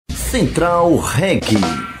Central Reggae.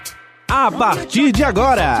 A partir de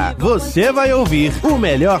agora, você vai ouvir o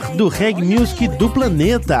melhor do reggae music do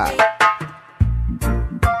planeta.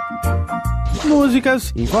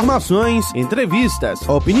 Músicas, informações, entrevistas,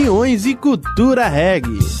 opiniões e cultura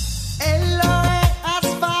reggae.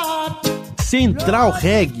 Central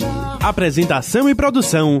Reggae. Apresentação e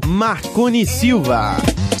produção, Marcone Silva.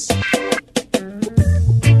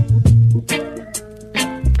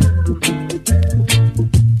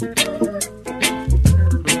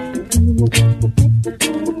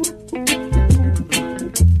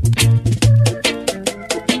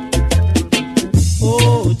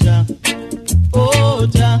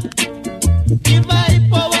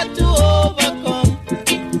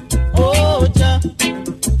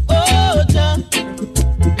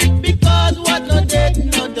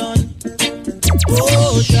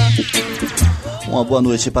 Uma boa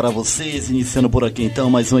noite para vocês, iniciando por aqui então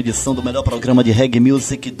mais uma edição do melhor programa de reggae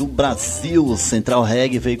music do Brasil, Central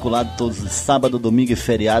Reggae, veiculado todos os sábados, domingo e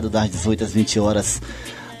feriado, das 18 às 20 horas,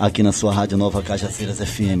 aqui na sua Rádio Nova Cajazeiras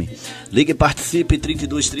FM. Ligue e participe,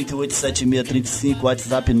 32 38 76 35,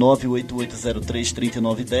 WhatsApp 98803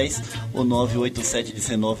 3910 ou 987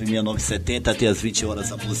 19 6970. Até às 20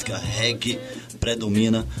 horas a música reggae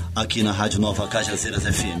predomina aqui na Rádio Nova Cajazeiras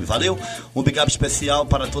FM. Valeu? Um big up especial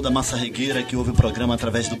para toda a massa regueira que ouve o programa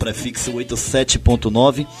através do prefixo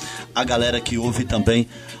 87.9, a galera que ouve também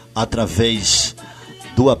através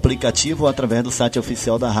do aplicativo ou através do site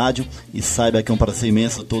oficial da rádio. E saiba que é um prazer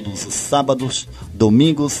imenso todos os sábados,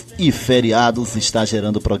 domingos e feriados estar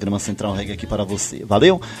gerando o programa Central Reggae aqui para você.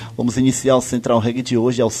 Valeu? Vamos iniciar o Central Reggae de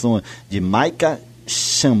hoje ao som de Maika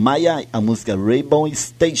Shamaya, a música Rainbow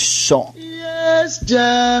Station. Yes,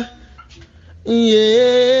 Jah.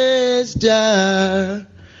 Yes, Jah.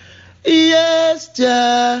 Yes,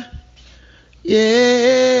 Jah.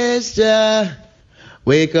 Yes, Jah.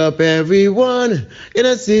 Wake up everyone, you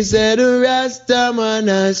know, see said the Rasta man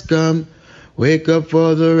has come. Wake up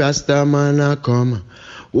for the Rasta man has come.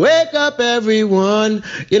 Wake up everyone,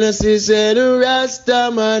 you know, see said the Rasta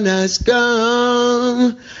man has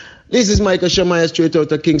come. This is Michael Shamaya straight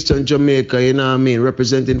out of Kingston, Jamaica, you know what I mean,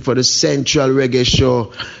 representing for the Central Reggae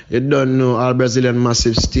Show. You don't know, all Brazilian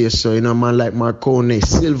massive stage, so you know, man like Marcone,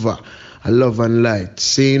 Silva, I love and light,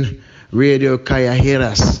 seen, Radio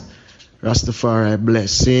CAJAZEIRAS. Rastafari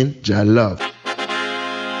blessing, Jah love.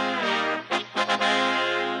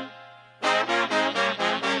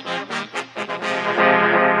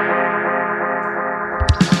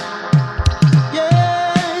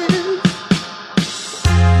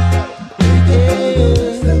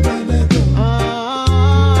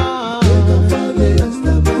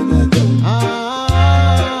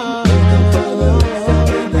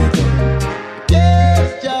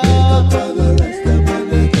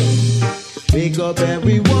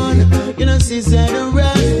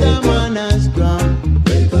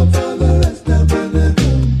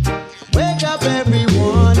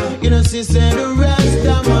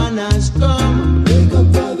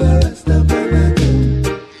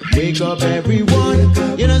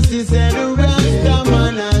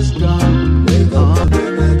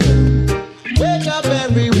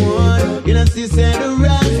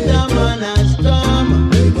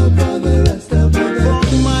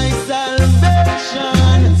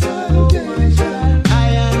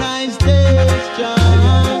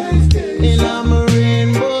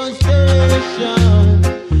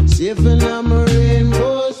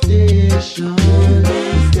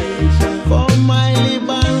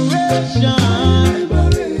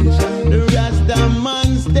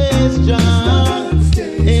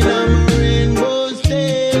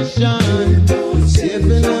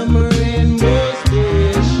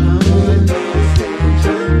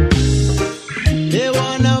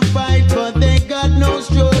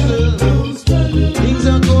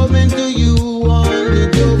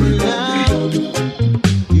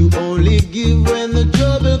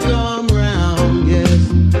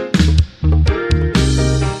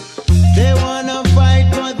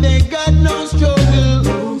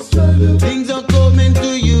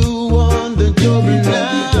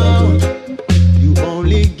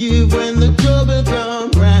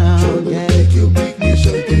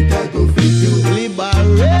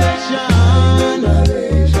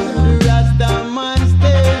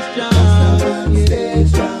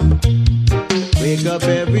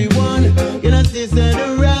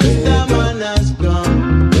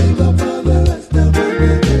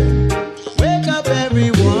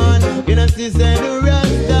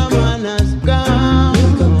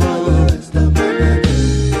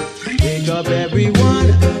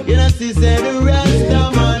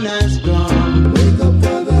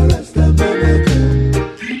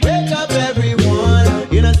 Wake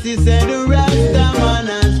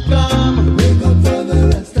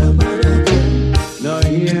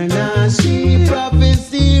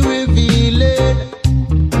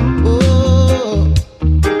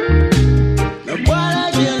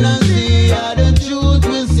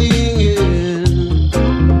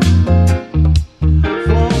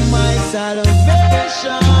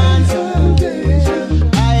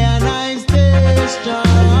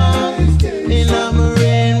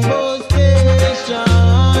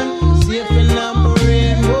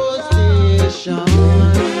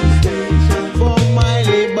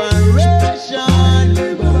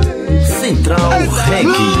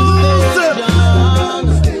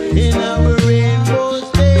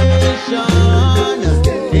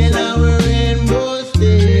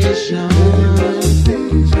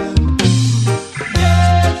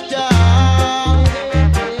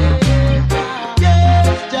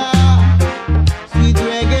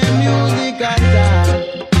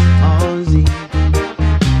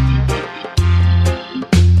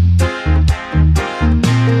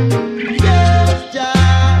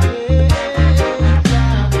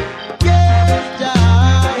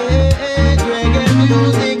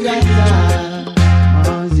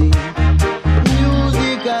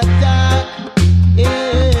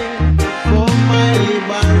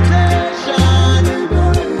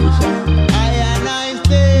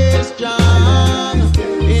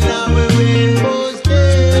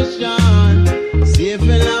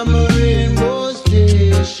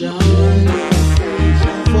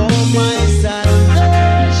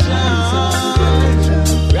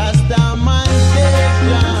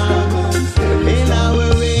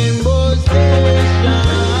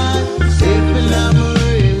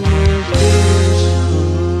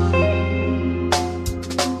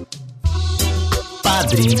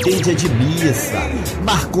é de missa.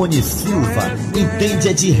 Marcone Silva entende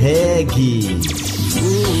é de reggae.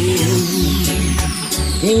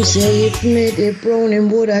 Him say if me the brown him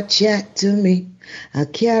woulda chat to me. I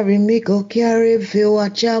carry me go carry if you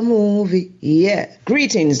watch a movie. Yeah.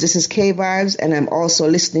 Greetings, this is K-Vibes and I'm also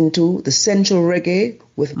listening to the Central Reggae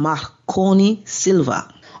with Marcone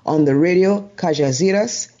Silva on the radio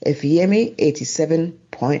CAJAZEIRAS FM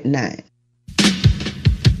 87.9.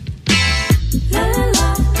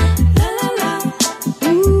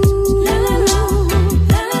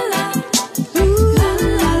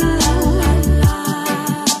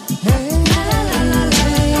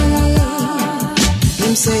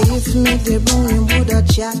 Say if me the bone him woulda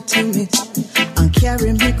chat to me and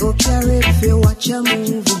carry me go carry if you watch a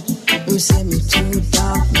movie. Him say me too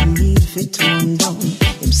dark, me need fi tone down.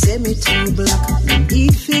 Him say me too black, me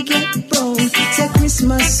need fi get brown. Say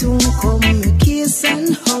Christmas soon come, me kiss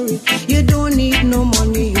and hurry. You don't need no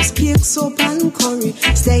money, use cake, soap and curry.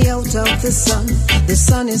 Stay out of the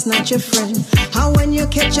sun is not your friend. How when you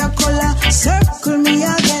catch a color, circle me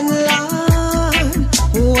again, Lord.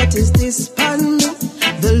 What is this pan me?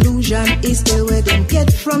 The illusion is still where them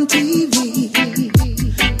get from TV.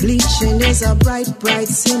 Bleaching is a bright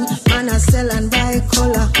sin. Man a sell and buy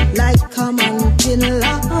color like common tin.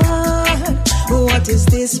 Lord, what is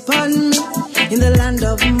this pun me? In the land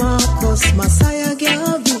of Marcos, Messiah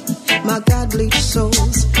gave you. My God bleach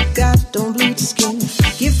souls, God don't bleach skin.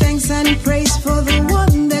 Give thanks and praise for the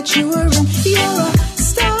one that you are in. You're a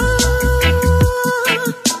star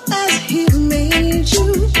as He made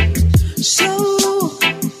you. So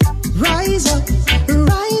rise up,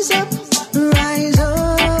 rise up, rise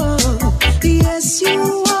up. Yes,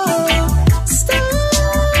 you are a star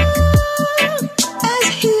as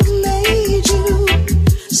He made you.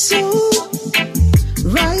 So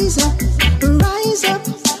rise up, rise up,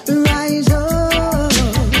 rise up.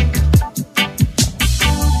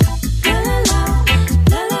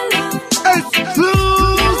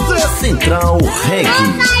 Central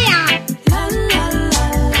Reggae.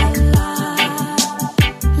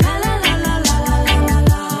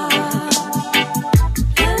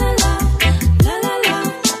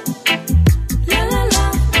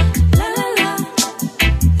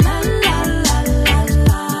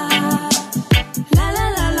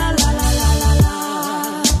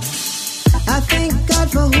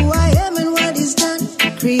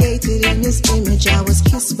 Image I was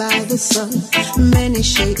kissed by the sun. Many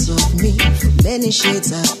shades of me, from many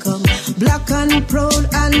shades I've come. Black and proud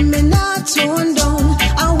and me not torn down.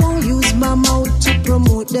 I won't use my mouth to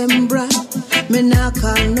promote them brand. Me not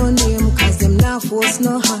call no name cause them not force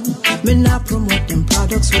no hand. Me not promote them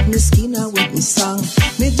products with me skin or with me song.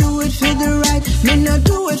 Me do it for the right, me not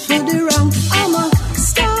do it for the wrong. I'm a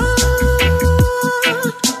star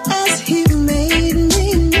as He made me.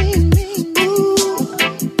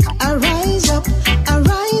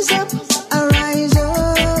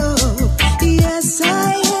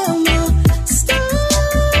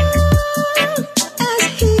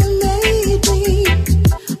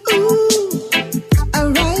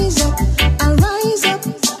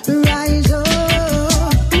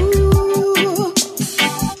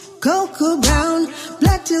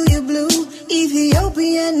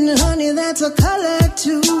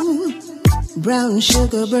 Brown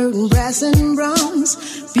sugar, burden, brass and bronze.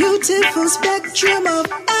 Beautiful spectrum of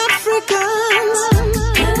Africans.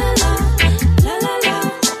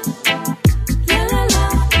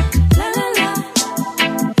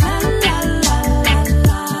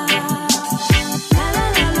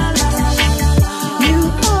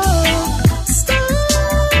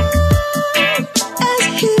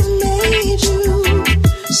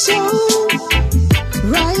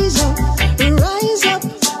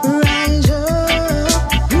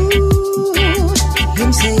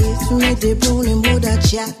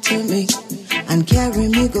 Chat to me and carry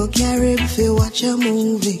me go carry if you watch a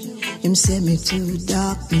movie. Him say me too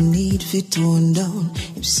dark, me need fi tone down.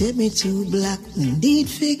 Him say me too black, me need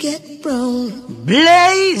fi get brown.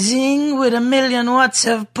 Blazing with 1,000,000 watts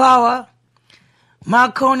of power.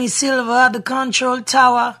 Marcone Silva at the control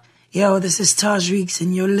tower. Yo, this is Taj Reeks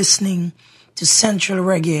and you're listening to Central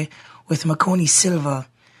Reggae with Marcone Silva,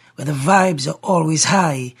 where the vibes are always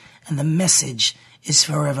high and the message is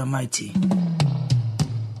forever mighty.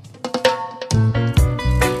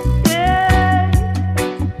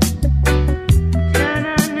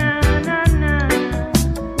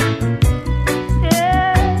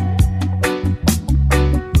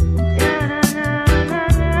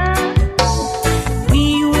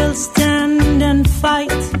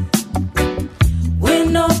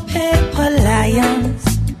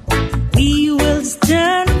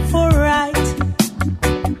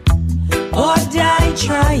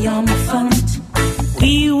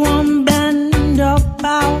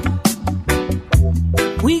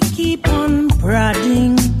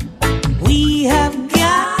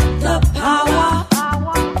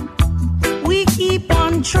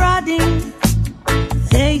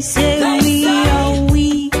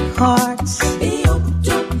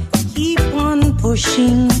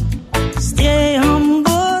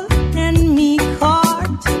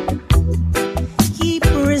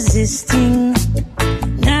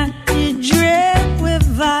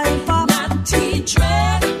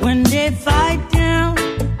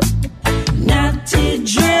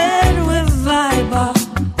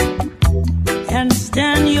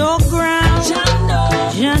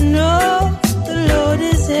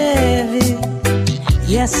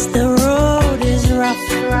 Yes, the road is rough.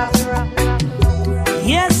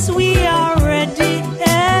 Yes, we are ready.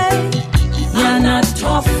 You're not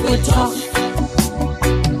tough, we're tough.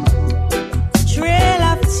 Trail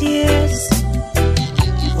of tears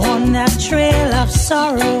on that trail of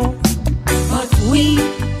sorrow, but we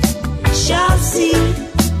shall see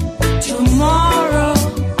tomorrow.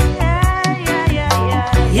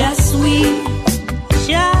 Yes, we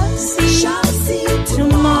shall see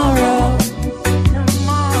tomorrow.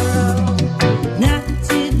 Not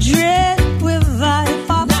to dread with vibe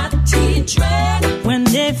up, not to dread when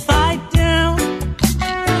they fight down.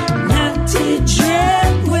 Not to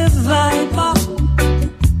dread with vibe up.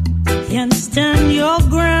 You stand your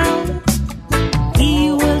ground.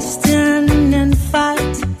 We will stand and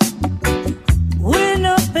fight. We're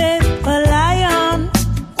no paper lion.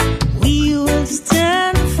 We will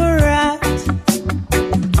stand for right.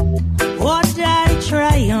 What I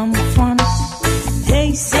triumphant.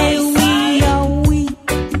 They say we are weak.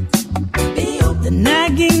 The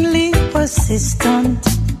naggingly persistent.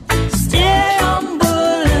 Stay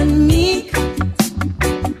humble and meek.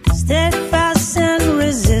 Steadfast and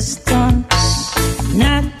resistant.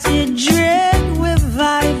 Not to dread with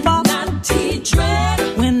vibe up. Not to dread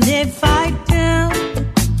when they fight down.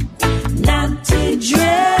 Not to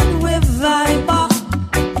dread with vibe up.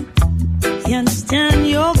 You stand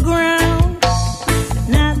your ground.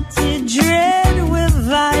 Not to dread with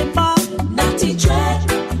vibe up. Not to dread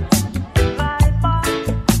vibe up.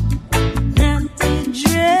 Not to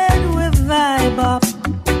dread with vibe up.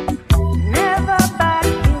 Never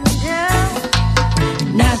backing down.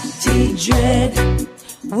 Not to dread.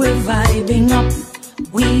 We're vibing up.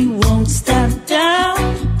 We won't step down.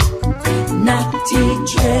 Not to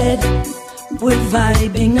dread. We're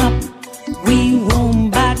vibing up. We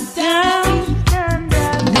won't back down.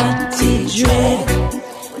 Not to dread.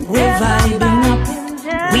 We're vibing up.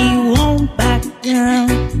 We won't back down.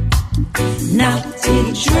 Not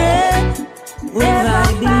to dread. We're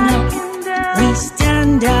vibing up. We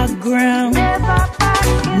stand our ground.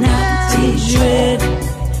 Not to dread.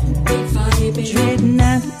 Dread,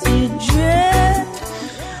 not to dread.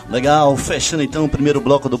 Legal, fechando então o primeiro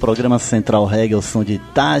bloco do programa Central Reggae, o som de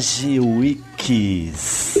Tajiwikis,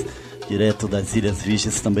 direto das Ilhas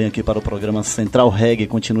Virgens, também aqui para o programa Central Reggae.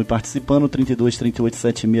 Continue participando, 32 38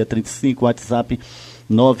 76 35, WhatsApp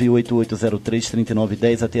 98803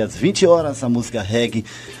 3910, até às 20 horas a música reggae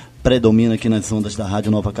predomina aqui nas ondas da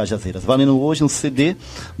Rádio Nova Cajazeiras. Valendo hoje um CD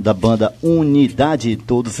da banda Unidade,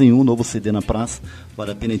 todos em um, novo CD na praça.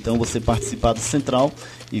 Vale a pena então você participar do Central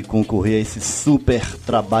e concorrer a esse super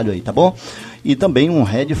trabalho aí, tá bom? E também um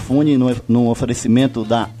headphone no oferecimento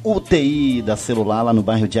da UTI da celular, lá no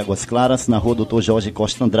bairro de Águas Claras, na rua Dr. Jorge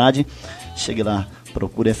Costa Andrade. Chegue lá,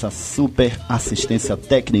 procure essa super assistência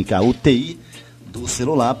técnica, UTI do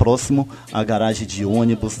celular, próximo à garagem de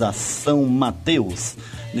ônibus da São Mateus.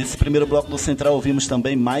 Nesse primeiro bloco do Central ouvimos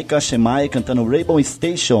também Maika Shemai cantando Rainbow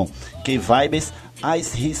Station, K-Vibes,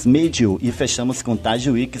 Ice His Medio, e fechamos com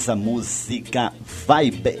Tajiwikis, a música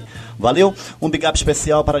Vibe. Valeu, um big up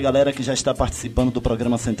especial para a galera que já está participando do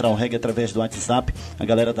programa Central Reggae através do WhatsApp, a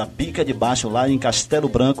galera da Bica de Baixo lá em Castelo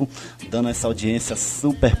Branco, dando essa audiência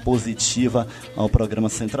super positiva ao programa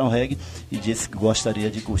Central Reggae, e disse que gostaria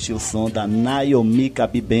de curtir o som da Naomi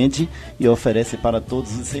Kabi Band e oferece para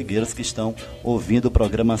todos os regueiros que estão ouvindo o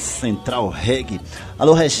programa Central Reggae.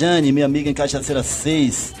 Alô Rejane, minha amiga em Cajazeira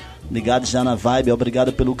 6, ligado já na vibe,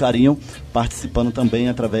 obrigado pelo carinho, participando também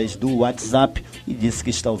através do WhatsApp, e disse que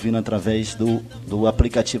está ouvindo através do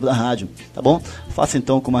aplicativo da rádio, tá bom? Faça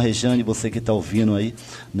então como a Rejane, você que está ouvindo aí,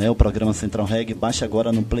 né, o programa Central Reggae, baixe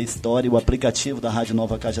agora no Play Store o aplicativo da Rádio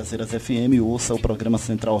Nova Cajazeiras FM e ouça o programa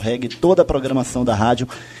Central Reggae, toda a programação da rádio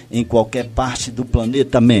em qualquer parte do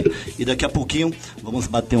planeta, man. E daqui a pouquinho vamos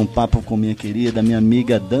bater um papo com minha querida, minha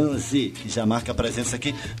amiga Danzi, que já marca a presença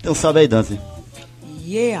aqui. Então salve aí, Danzi.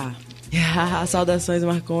 Yeah! Saudações,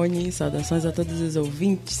 Marcone, saudações a todos os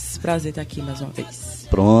ouvintes, prazer estar aqui mais uma vez.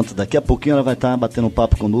 Pronto, daqui a pouquinho ela vai estar batendo um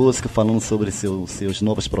papo conosco, falando sobre seus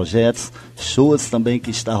novos projetos, shows também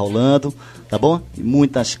que está rolando, tá bom? E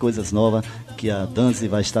muitas coisas novas que a Danzi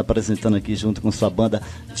vai estar apresentando aqui junto com sua banda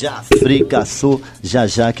Jahfreekasoul,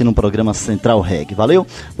 já aqui no programa Central Reggae, valeu?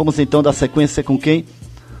 Vamos então dar sequência com quem?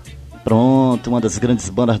 Pronto, uma das grandes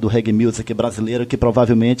bandas do reggae music brasileiro, que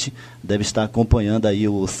provavelmente deve estar acompanhando aí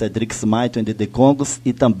o Cedric Smith and the Congos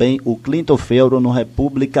e também o Clinton Ferro no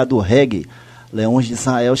República do Reggae. Leões de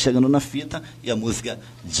Israel chegando na fita e a música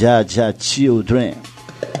Jah Children.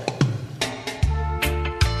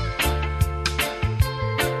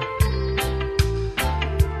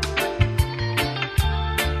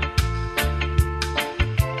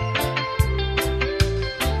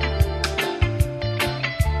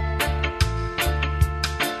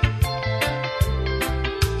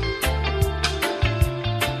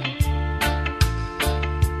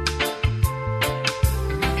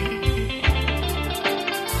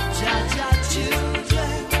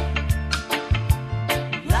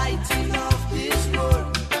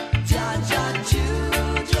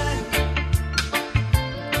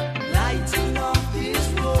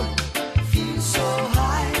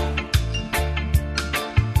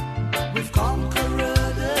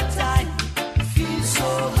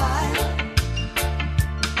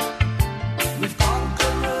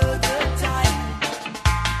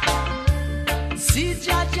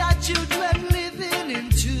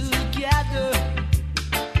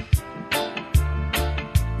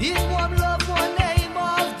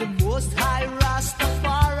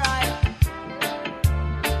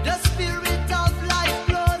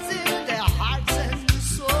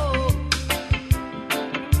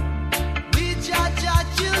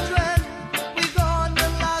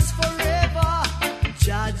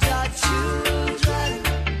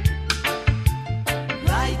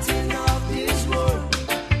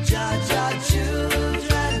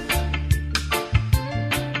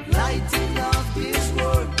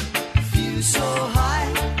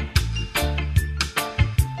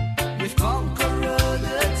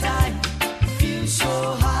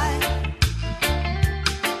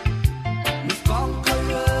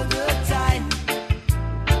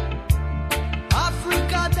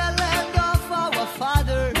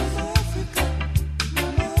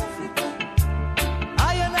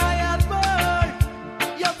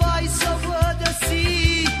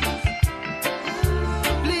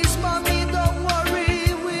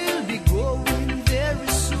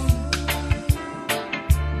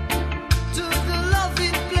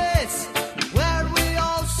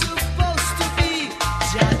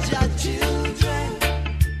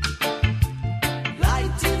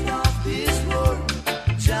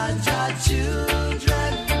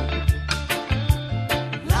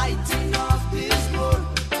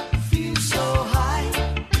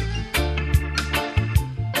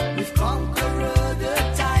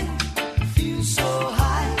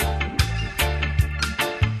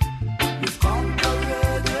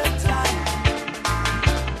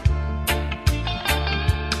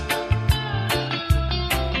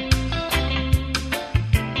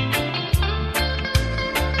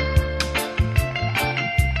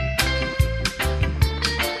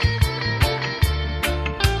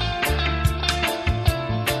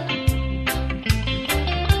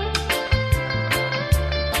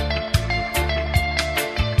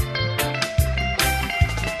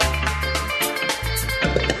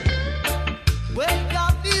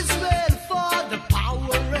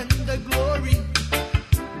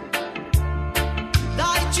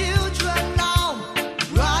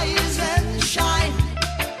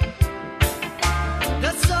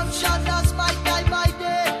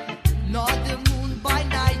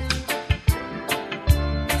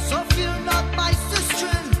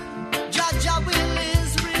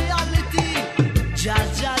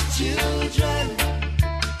 Jaja children,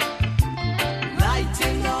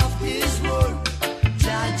 lighting up His world.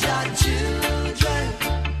 Jaja children,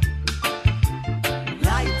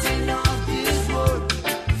 lighting up His world.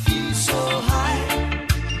 Feel so high,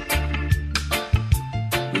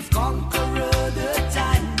 we've conquered the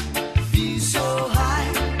time. Feel so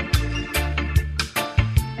high,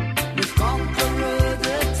 we've conquered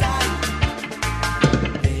the time.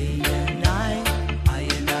 Day and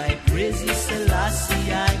I praise His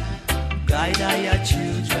Selassie, guide our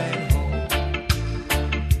children home.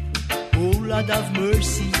 Oh Lord of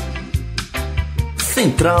mercy,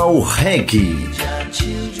 CENTRALREGGAE. our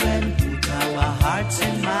children, put our hearts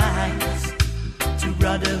and minds to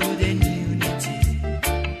brotherhood and unity.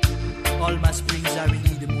 All my springs are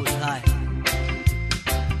in the Most High.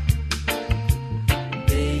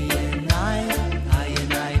 Day and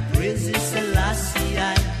I praise His Selassie,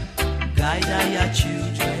 guide our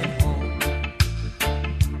children home.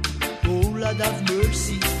 Oh Lord of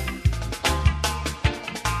mercy,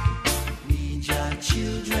 we your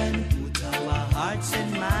children, put our hearts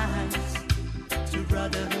and minds to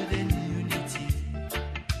brotherhood and unity.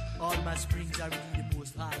 All my springs are in the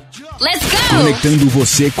Most High. Let's go! Conectando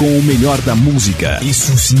você com o melhor da música.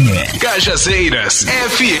 Isso sim é Cajazeiras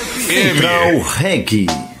FM. CENTRALREGGAE.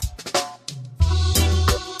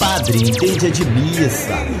 Padre entende de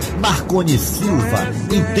missa, Marcone Silva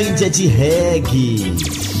entende de reggae.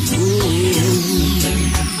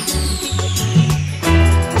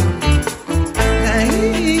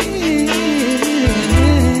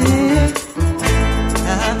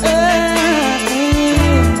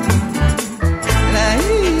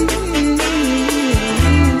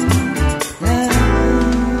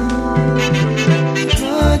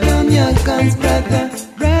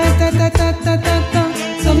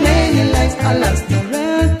 So many lives are lost. Let's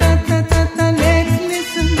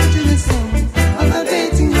listen to the song of a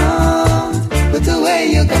beating heart. Put away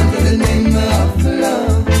your gun in the name of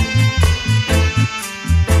love.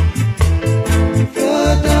 Throw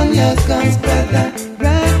down your guns, brother.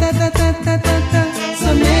 So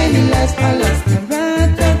many lives are lost.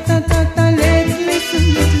 Let's listen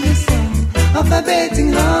to the song of a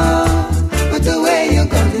beating heart. Put away your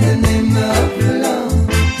gun in the name of love.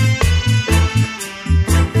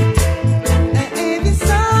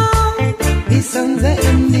 Sons are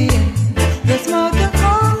in the air, the smoke of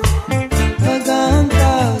all, the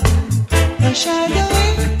gunpowder, the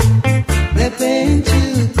shadowing, the pain to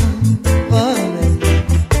come, women,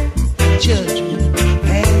 children,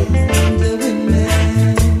 and the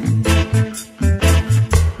women.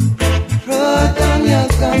 Throw down your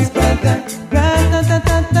guns, brother,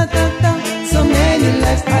 ra-ta-ta-ta-ta-ta-ta. So many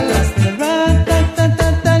lives are lost,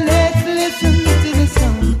 ra-ta-ta-ta-ta. Let's listen to the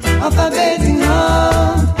song of a beating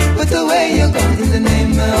heart. Put away your guns in the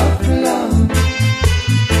name of love.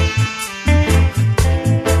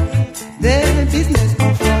 The business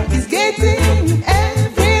of war is getting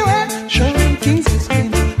everywhere, showing kings the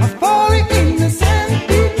skin of poor innocent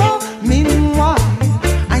people. Meanwhile,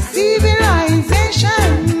 our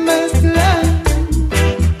civilization must learn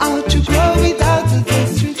how to grow without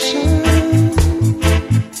restriction.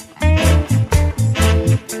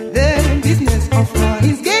 The business of war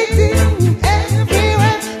is getting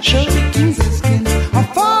everywhere, showing kings the skin of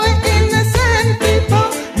poor innocent people.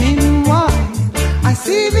 Meanwhile, our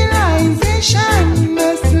civilization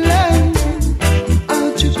must learn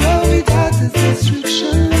how to grow without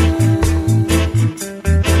restriction.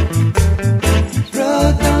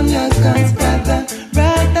 Throw down your guns, brother.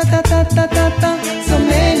 Ra-ta-ta-ta-ta-ta-ta. So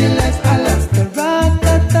many lives are lost.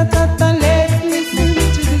 Ra-ta-ta-ta-ta. Let's listen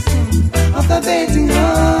to the song of a beating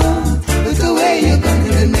heart. Put away your guns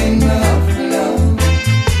in the name of love.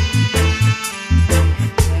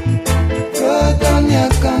 Throw down your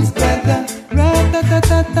guns, brother.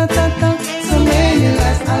 Ra-ta-ta-ta-ta-ta-ta. So many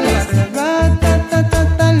lives are lost.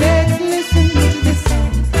 Ra-ta-ta-ta-ta. Let's listen to the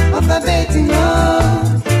song of a beating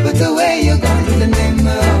heart. Put away your guns in the name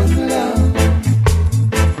of love.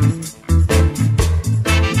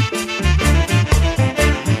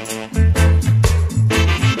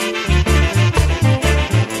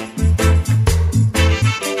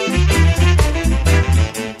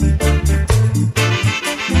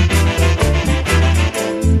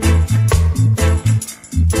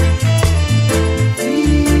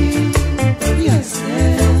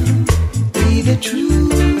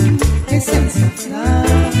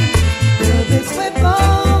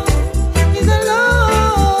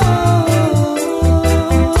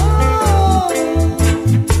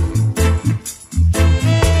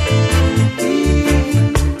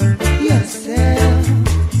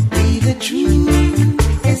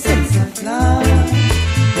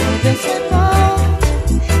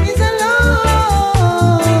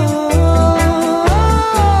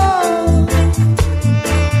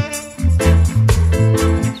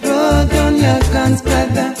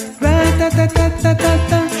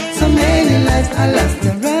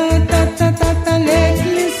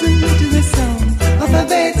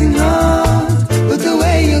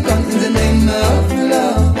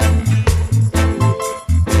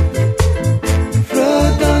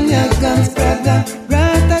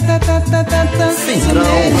 Central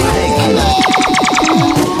Reggae.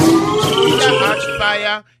 Hot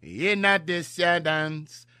fire in a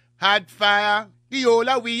dance. Hot fire, the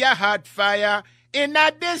whole we a hot fire in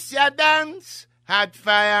a dance. Hot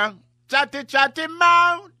fire, chatty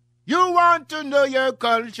mouth. You want to know your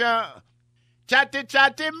culture.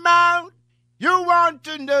 Chatty mouth. You want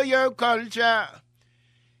to know your culture.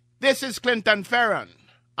 This is Clinton Ferron.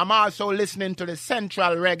 I'm also listening to the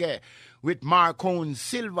Central Reggae with Marcone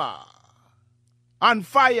SILVA. On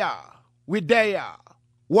fire, we there.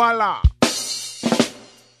 Voila.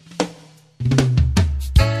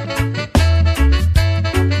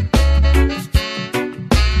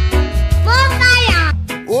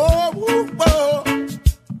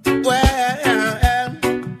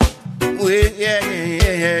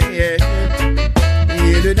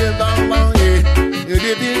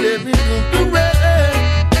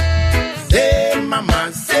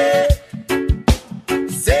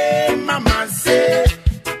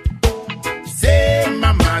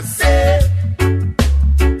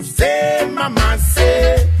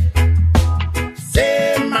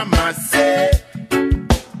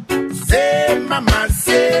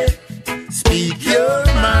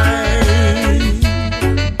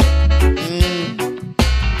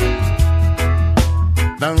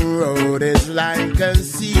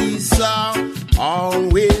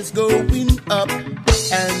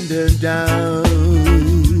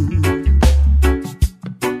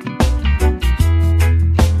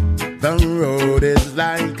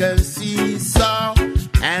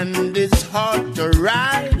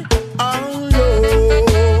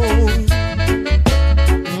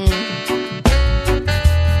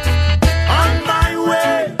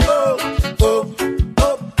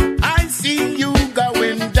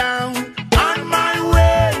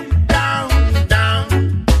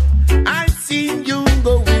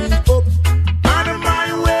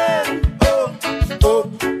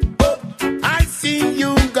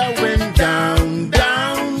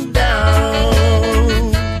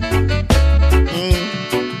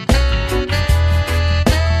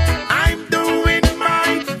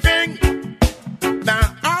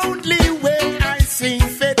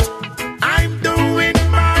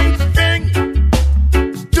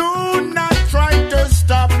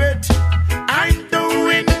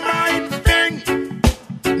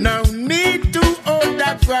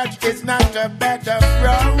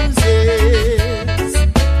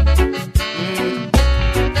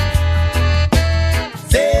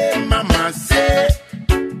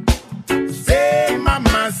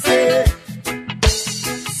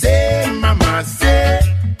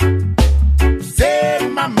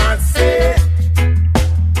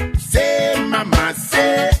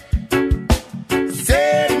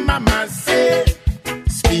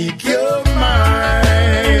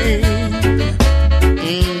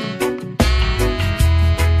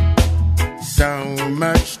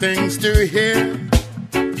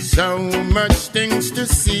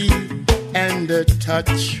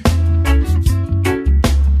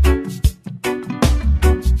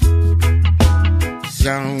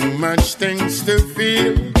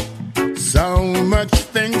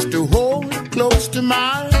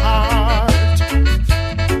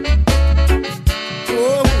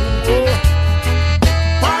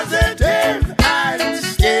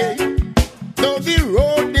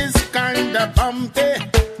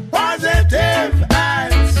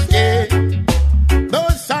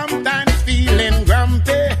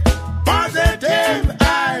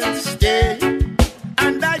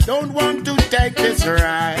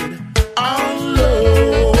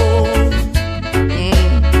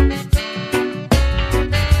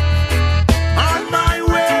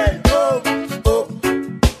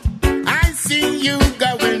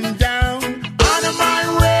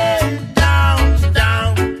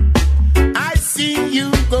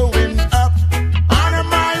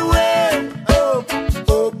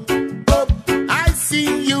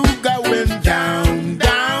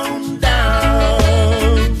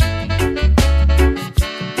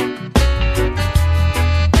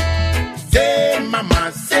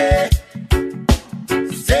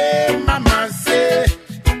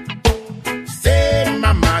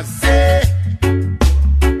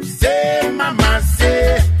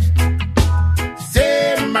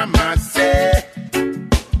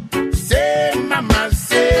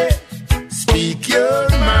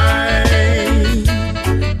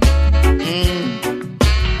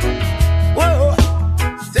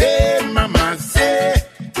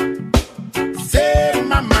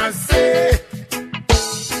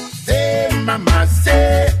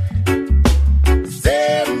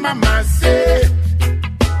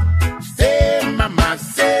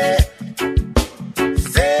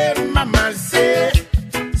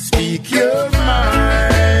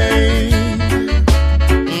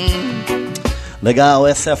 Legal,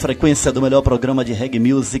 essa é a frequência do melhor programa de reggae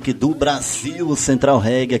music do Brasil, Central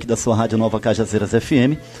Reggae, aqui da sua Rádio Nova Cajazeiras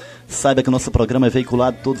FM. Saiba que o nosso programa é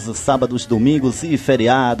veiculado todos os sábados, domingos e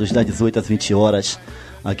feriados, das 18 às 20 horas,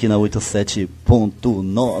 aqui na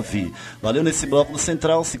 87.9. Valeu nesse bloco do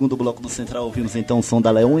Central. Segundo bloco do Central, ouvimos então o som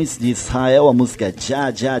da Leões de Israel, a música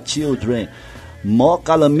Jah Jah Children, More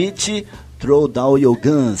Calamity, Throw Down Your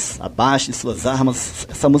Guns, abaixe suas armas.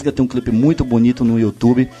 Essa música tem um clipe muito bonito no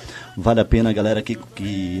YouTube. Vale a pena a galera que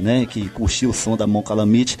curtiu o som da More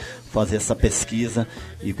Calamity fazer essa pesquisa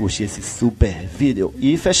e curtir esse super vídeo.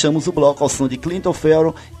 E fechamos o bloco ao som de Clinton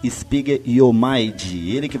Ferro, Speak Your Mind.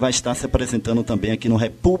 Ele que vai estar se apresentando também aqui no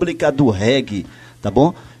República do Reggae, tá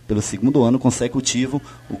bom? Pelo segundo ano consecutivo,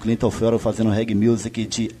 o Clinton Ferro fazendo reggae music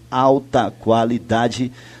de alta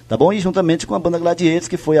qualidade, tá bom? E juntamente com a banda Gladiators,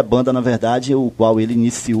 que foi a banda, na verdade, o qual ele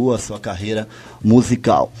iniciou a sua carreira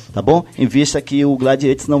musical, tá bom? Em vista que o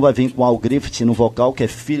Gladiators não vai vir com Al Griffith no vocal, que é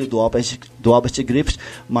filho do Albert Griffith,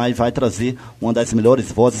 mas vai trazer uma das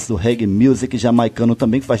melhores vozes do reggae music jamaicano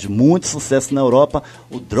também, que faz muito sucesso na Europa,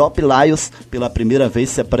 o Drop Lions, pela primeira vez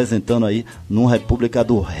se apresentando aí no República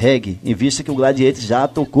do Reggae, em vista que o Gladiators já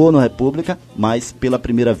tocou no República, mas pela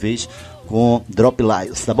primeira vez com Drop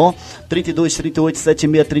Lions, tá bom? 32 38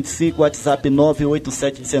 76 35, WhatsApp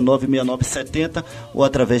 987 19 69 70, ou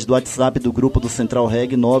através do WhatsApp do grupo do Central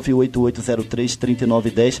Reggae 98803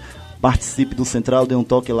 3910. Participe do Central, dê um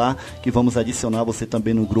toque lá, que vamos adicionar você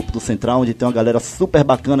também no grupo do Central, onde tem uma galera super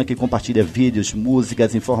bacana que compartilha vídeos,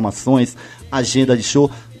 músicas, informações, agenda de show,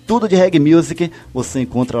 tudo de reggae music, você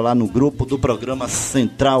encontra lá no grupo do programa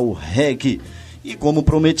Central Reggae. E como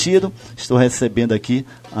prometido, estou recebendo aqui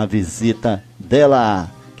a visita dela,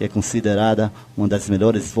 que é considerada uma das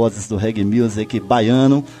melhores vozes do reggae music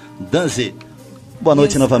baiano, Danzi. Boa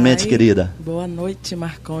noite novamente, querida. Boa noite,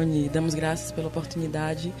 Marcone. Damos graças pela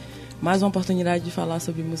oportunidade. Mais uma oportunidade de falar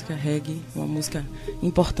sobre música reggae, uma música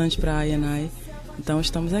importante para a INI. Então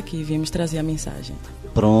estamos aqui, viemos trazer a mensagem.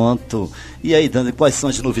 Pronto. E aí, Danzi, quais são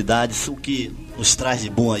as novidades? O que nos traz de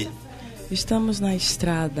bom aí? Estamos na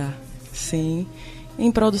estrada, sim,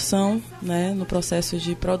 em produção, né, no processo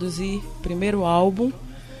de produzir primeiro álbum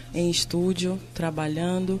em estúdio,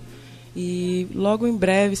 trabalhando. E logo em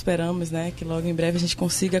breve, esperamos, né, que logo em breve a gente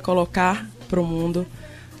consiga colocar para o mundo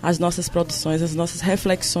as nossas produções, as nossas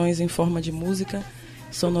reflexões em forma de música,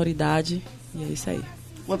 sonoridade, e é isso aí.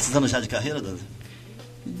 Quantos anos já de carreira, Danzi?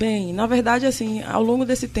 Bem, na verdade, assim, ao longo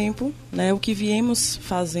desse tempo, né, o que viemos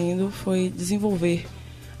fazendo foi desenvolver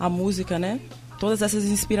a música, né, todas essas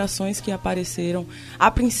inspirações que apareceram. A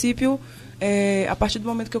princípio, a partir do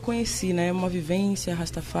momento que eu conheci, né, uma vivência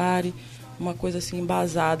Rastafari, uma coisa assim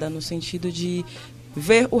embasada no sentido de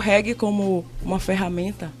ver o reggae como uma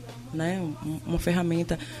ferramenta, né, uma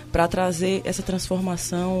ferramenta para trazer essa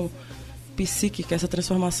transformação psíquica, essa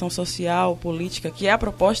transformação social, política, que é a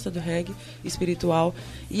proposta do reggae espiritual.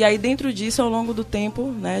 E aí dentro disso, ao longo do tempo,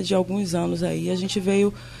 né, de alguns anos aí, a gente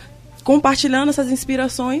veio compartilhando essas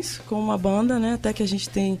inspirações com uma banda, né, até que a gente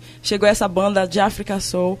chegou a essa banda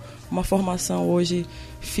Jahfreekasoul, uma formação hoje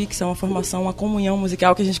fixa, uma formação, uma comunhão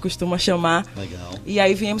musical que a gente costuma chamar. Legal. E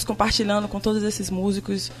aí viemos compartilhando com todos esses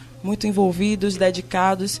músicos muito envolvidos,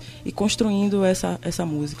 dedicados e construindo essa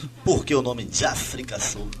música. Por que o nome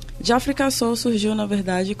Jahfreekasoul? Jahfreekasoul surgiu, na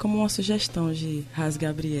verdade, como uma sugestão de Ras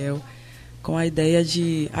Gabriel, com a ideia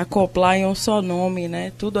de acoplar em um só nome,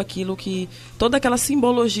 né, toda aquela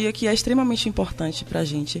simbologia que é extremamente importante para a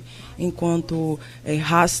gente, enquanto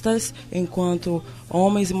rastas, enquanto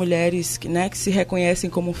homens e mulheres, né, que se reconhecem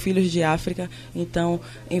como filhos de África. Então,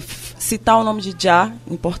 citar o nome de Jah,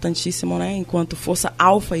 importantíssimo, né, enquanto força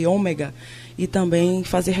alfa e ômega, e também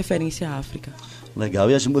fazer referência à África.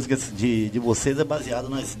 Legal, e as músicas de vocês é baseado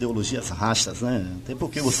nas ideologias rastas, né? Até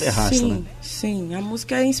porque você é rasta, sim, né? Sim, a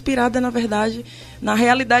música é inspirada, na verdade, na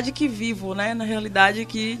realidade que vivo, né? Na realidade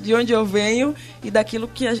de onde eu venho e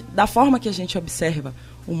da forma que a gente observa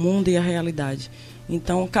o mundo e a realidade.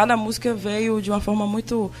 Então, cada música veio de uma forma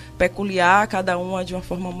muito peculiar, cada uma de uma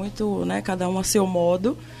forma muito, né? Cada uma a seu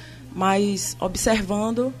modo, mas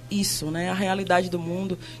observando isso, né? A realidade do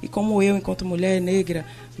mundo e como eu, enquanto mulher negra,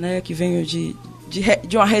 né? Que venho de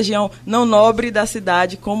uma região não nobre da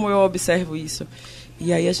cidade, como eu observo isso.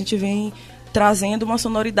 E aí a gente vem trazendo uma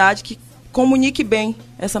sonoridade que comunique bem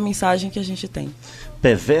essa mensagem que a gente tem.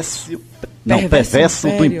 Perverso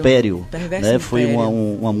do Império. Né? Foi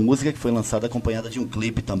uma música que foi lançada acompanhada de um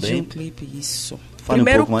clipe também. De um clipe, isso. Fale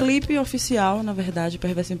primeiro um pouco clipe oficial, na verdade,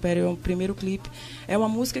 Perverso Império é o primeiro clipe. É uma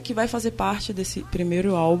música que vai fazer parte desse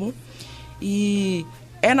primeiro álbum. E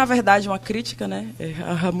é na verdade uma crítica, né?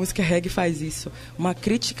 A música reggae faz isso, uma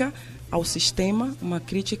crítica ao sistema, uma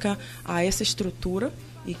crítica a essa estrutura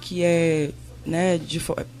e que é, né,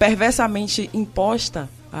 perversamente imposta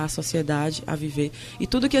à sociedade a viver. E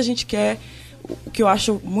tudo que a gente quer, o que eu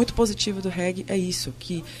acho muito positivo do reggae é isso,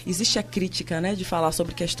 que existe a crítica, né, de falar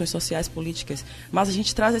sobre questões sociais, políticas, mas a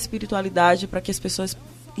gente traz a espiritualidade para que as pessoas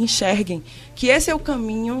enxerguem que esse é o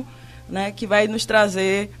caminho, né, que vai nos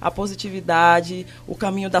trazer a positividade, o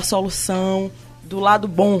caminho da solução, do lado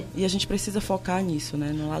bom. E a gente precisa focar nisso,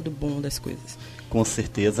 né, no lado bom das coisas. Com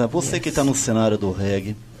certeza. Você que está no cenário do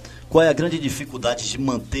reggae, qual é a grande dificuldade de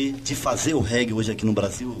manter, de fazer o reggae hoje aqui no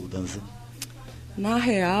Brasil, Danzi? Na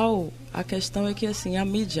real, a questão é que assim, a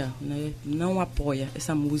mídia, né, não apoia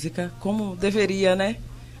essa música como deveria, né?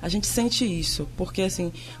 A gente sente isso, porque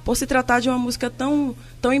assim, por se tratar de uma música tão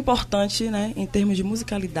importante, né, em termos de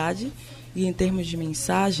musicalidade e em termos de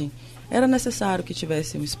mensagem, era necessário que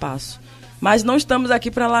tivesse um espaço. Mas não estamos aqui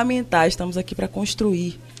para lamentar, estamos aqui para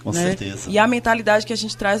construir. Com né? certeza. E a mentalidade que a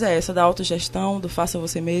gente traz é essa, da autogestão, do faça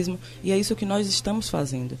você mesmo, e é isso que nós estamos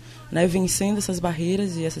fazendo, né? Vencendo essas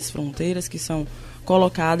barreiras e essas fronteiras que são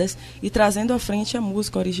colocadas e trazendo à frente a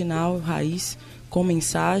música original, raiz, com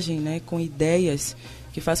mensagem, né? Com ideias,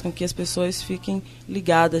 que faz com que as pessoas fiquem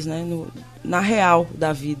ligadas, né? Na real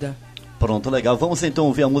da vida. Pronto, legal. Vamos então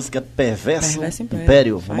ouvir a música Perverso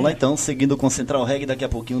Império. Vamos lá então, seguindo com Central Reggae. Daqui a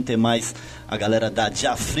pouquinho tem mais a galera da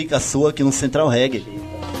Jahfreekasoul aqui no Central Reggae.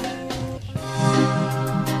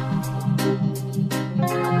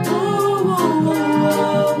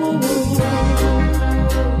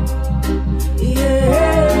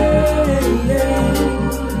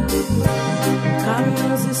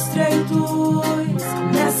 Caminhos estreitos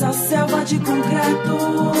nessa selva de concretos,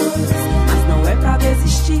 mas não é pra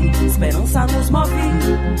desistir. Esperança nos move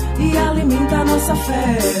e alimenta nossa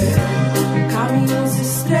fé. Caminhos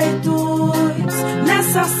estreitos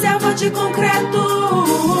nessa selva de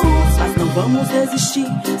concretos, mas não vamos desistir.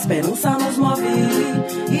 Esperança nos move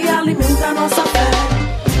e alimenta nossa fé.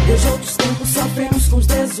 Desde outros tempos sofremos com os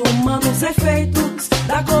desumanos efeitos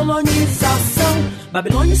da colonização.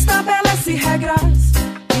 Babilônia estabelece regras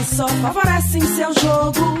que só favorecem seu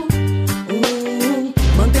jogo,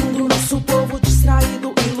 mantendo nosso povo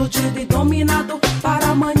distraído, iludido e dominado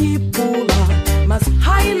para manipular. Mas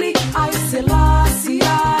Haile Selassie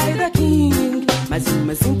the King, mais um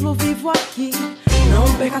exemplo vivo aqui.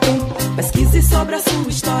 Não perca tempo, pesquise sobre a sua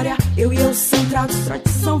história. Eu e eu centrados,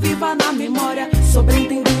 tradição viva na memória,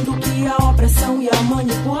 sobreentendendo que a opressão e a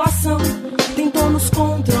manipulação tentou nos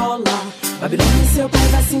controlar. Babilônia e seu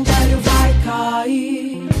perverso império vai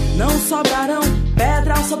cair. Não sobrarão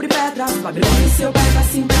pedras sobre pedras. Babilônia e seu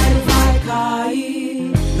perverso império vai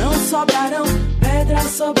cair. Não sobrarão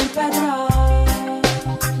pedras sobre pedras.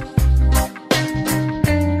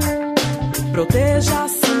 Proteja a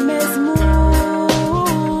si mesmo.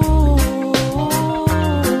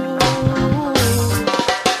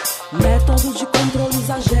 Métodos de controle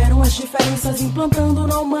exageram as diferenças, implantando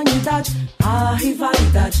na humanidade a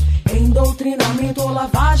rivalidade. Endoctrinamento ou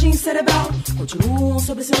lavagem cerebral continuam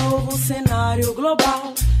sobre esse novo cenário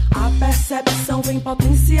global. A percepção vem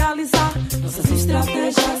potencializar nossas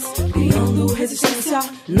estratégias, criando resistência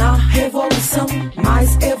na revolução.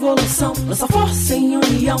 Mais evolução, nossa força em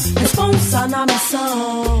união, responsa na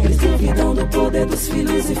missão. Eles duvidam do poder dos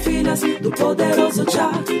filhos e filhas do poderoso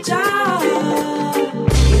Jah.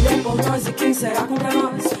 Ele é por nós e quem será contra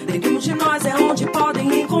nós? Dentro de nós é onde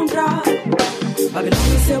podem encontrar.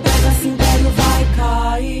 Babilônia e seu perverso império vai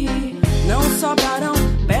cair. Não sobrarão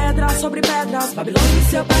pedras sobre pedras. Babilônia e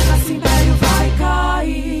seu perverso império vai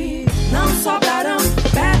cair. Não sobrarão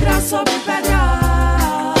pedras sobre pedras.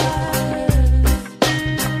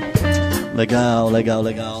 Legal, legal,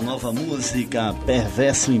 legal. Nova música,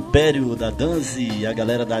 Perverso Império, da Danzi e a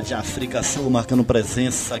galera da Jahfreekasoul marcando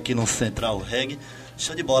presença aqui no Central Reggae.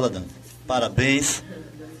 Show de bola, Dan. Parabéns.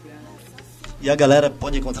 E a galera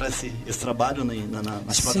pode encontrar esse trabalho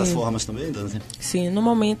nas plataformas também, Danzi? Sim, no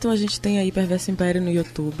momento a gente tem aí Perverso Império no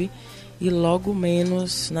YouTube e logo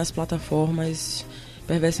menos nas plataformas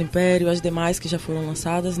Perverso Império, as demais que já foram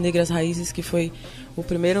lançadas, Negras Raízes, que foi o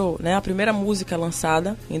primeiro, né, a primeira música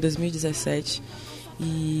lançada em 2017,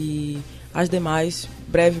 e as demais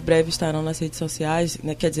breve estarão nas redes sociais,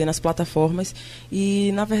 né, quer dizer, nas plataformas.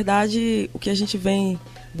 E na verdade o que a gente vem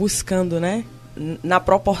buscando, né, na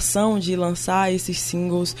proporção de lançar esses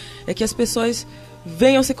singles, é que as pessoas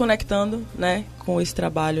venham se conectando, né, com esse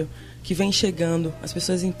trabalho que vem chegando, as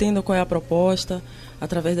pessoas entendam qual é a proposta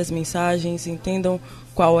através das mensagens, entendam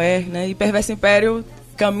qual é, né, e Perverso Império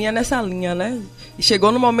caminha nessa linha, né? E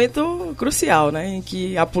chegou no momento crucial, né? Em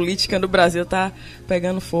que a política no Brasil está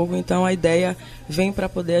pegando fogo. Então a ideia vem para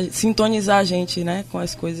poder sintonizar a gente, né? Com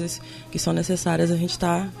as coisas que são necessárias, a gente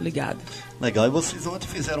está ligado. Legal. E vocês ontem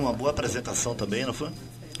fizeram uma boa apresentação também, não foi?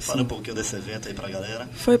 Fala um pouquinho desse evento aí pra galera.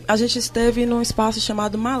 A gente esteve num espaço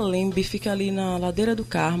chamado Malembe, fica ali na Ladeira do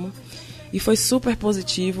Carmo. E foi super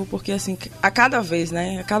positivo, porque assim, a cada vez,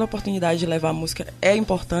 né? A cada oportunidade de levar a música é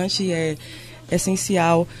importante e é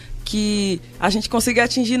essencial que a gente consiga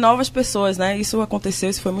atingir novas pessoas, né? Isso aconteceu,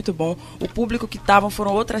 isso foi muito bom. O público que estavam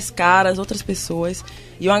foram outras caras, outras pessoas.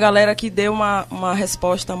 E uma galera que deu uma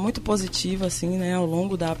resposta muito positiva, assim, né? Ao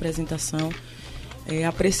longo da apresentação.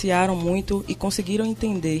 Apreciaram muito e conseguiram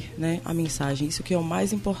entender, né, a mensagem. Isso que é o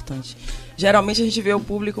mais importante. Geralmente a gente vê o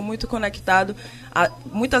público muito conectado,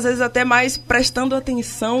 muitas vezes até mais prestando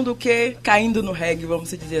atenção do que caindo no reggae, vamos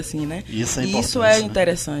dizer assim, né? Isso é importante. E isso é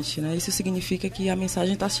interessante, né? Isso significa que a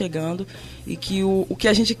mensagem está chegando e que o que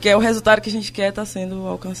a gente quer, o resultado que a gente quer está sendo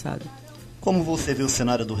alcançado. Como você vê o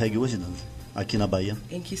cenário do reggae hoje, Danzi, aqui na Bahia?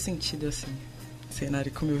 Em que sentido, assim?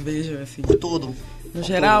 Cenário como eu vejo, assim? Todo. No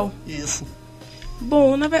geral? Todo. Isso.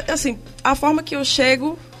 Bom, na verdade, assim, a forma que eu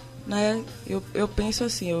chego, né, eu penso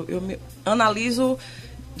assim, eu me analiso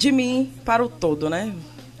de mim para o todo, né,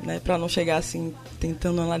 para não chegar assim,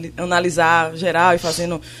 tentando analisar geral e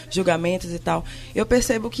fazendo julgamentos e tal. Eu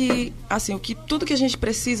percebo que, assim, tudo que a gente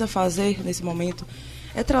precisa fazer nesse momento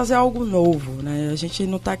é trazer algo novo, né, a gente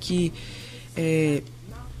não está aqui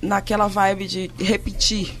naquela vibe de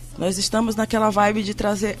repetir, nós estamos naquela vibe de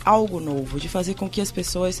trazer algo novo, de fazer com que as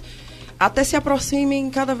pessoas até se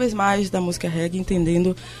aproximem cada vez mais da música reggae,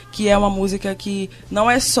 entendendo que é uma música que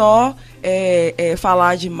não é só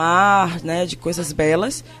falar de mar, né, de coisas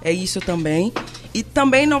belas, é isso também. E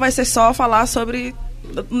também não vai ser só falar sobre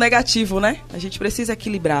o negativo, né? A gente precisa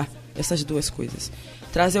equilibrar essas duas coisas.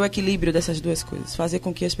 Trazer o equilíbrio dessas duas coisas. Fazer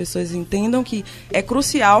com que as pessoas entendam que é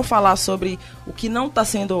crucial falar sobre o que não está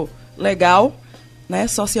sendo legal, né,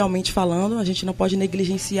 socialmente falando. A gente não pode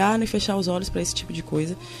negligenciar nem fechar os olhos para esse tipo de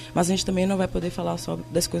coisa, mas a gente também não vai poder falar só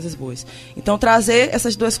das coisas boas. Então, trazer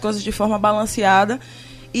essas duas coisas de forma balanceada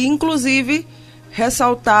e, inclusive,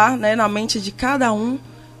 ressaltar, né, na mente de cada um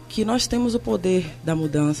que nós temos o poder da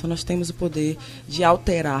mudança, nós temos o poder de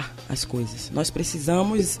alterar as coisas. Nós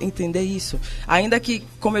precisamos entender isso. Ainda que,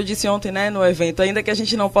 como eu disse ontem, né, no evento, ainda que a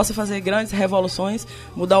gente não possa fazer grandes revoluções,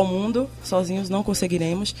 mudar o mundo, sozinhos não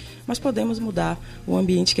conseguiremos, mas podemos mudar o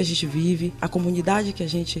ambiente que a gente vive, a comunidade que a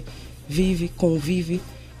gente vive, convive,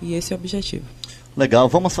 e esse é o objetivo. Legal,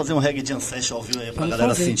 vamos fazer um reggae de ancestral ao vivo aí pra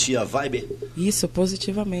galera sentir a vibe? Isso,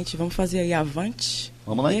 positivamente. Vamos fazer aí avante.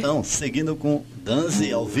 Vamos lá então, seguindo com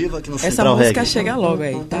Danzi ao vivo aqui no Central Reggae. Essa música chega logo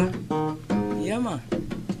aí, tá? Mano.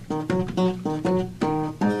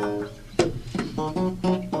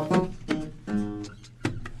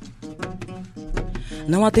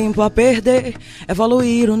 Não há tempo a perder,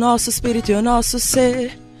 evoluir o nosso espírito e o nosso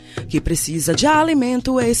ser, que precisa de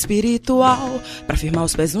alimento espiritual para firmar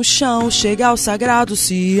os pés no chão, chegar ao sagrado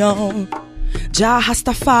Sião. Jah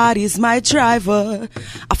Rastafari is my driver.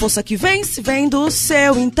 A força que vence vem do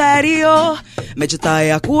seu interior. Meditar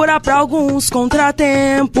é a cura para alguns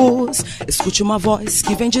contratempos. Escute uma voz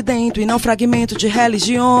que vem de dentro e não fragmento de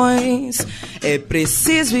religiões. É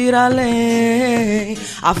preciso ir além.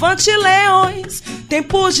 Avante, leões,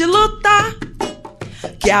 tempo de lutar,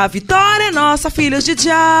 que a vitória é nossa, filhos de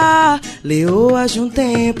Jah. Leoas de um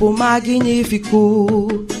tempo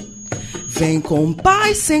magnífico. Vem com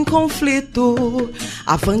paz sem conflito.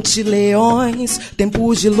 Avante, leões,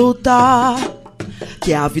 tempo de lutar,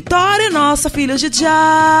 que a vitória é nossa, filhos de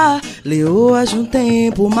Jah. Leoas de um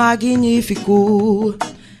tempo magnífico.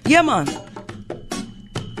 Yeah, mano.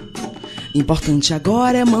 Importante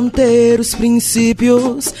agora é manter os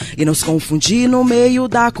princípios e não se confundir no meio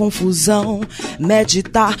da confusão.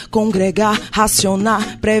 Meditar, congregar,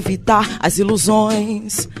 racionar pra evitar as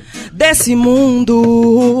ilusões desse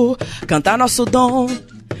mundo. Cantar nosso dom,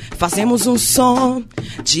 fazemos um som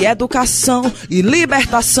de educação e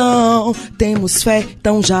libertação. Temos fé,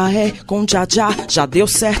 então já é, com Jah, já deu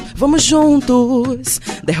certo. Vamos juntos,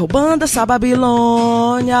 derrubando essa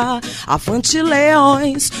Babilônia. Avante,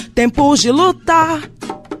 leões, tempos de lutar,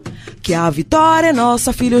 que a vitória é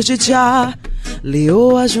nossa, filhos de Jah.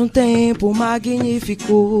 Leoas de um tempo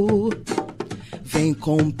magnífico. Vem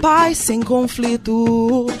com paz sem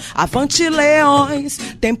conflito. Avante, leões,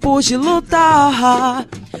 tempos de lutar,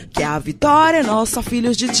 que a vitória é nossa,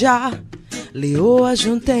 filhos de Jah. Leoas de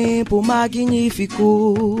um tempo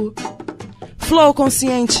magnífico. Flow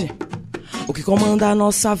consciente, O que comanda a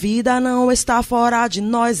nossa vida não está fora de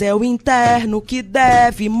nós, é o interno que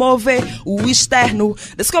deve mover o externo.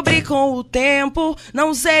 Descobri com o tempo, não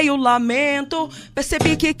usei o lamento,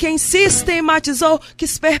 percebi que quem sistematizou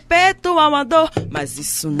quis perpetuar uma dor, mas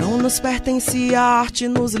isso não nos pertence, a arte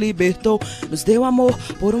nos libertou, nos deu amor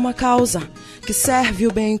por uma causa que serve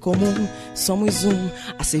o bem comum. Somos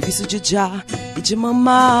a serviço de Jah e de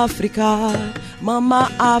Mama África,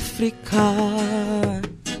 Mama África.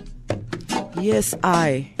 Yes,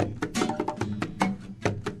 I.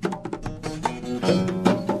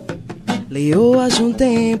 Leoas de um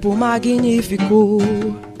tempo magnífico.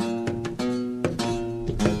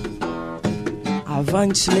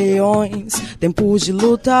 Avante, leões, tempo de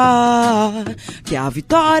lutar, que a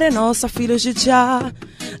vitória é nossa, filhos de Jah.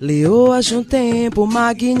 Leoas de um tempo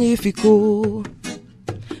magnífico.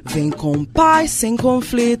 Vem com paz sem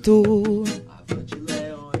conflito.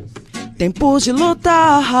 Tempo de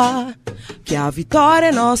lutar, que a vitória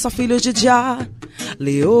é nossa, filhos de Jah.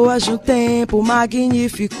 Leoas de um tempo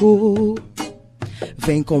magnífico.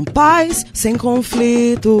 Vem com paz sem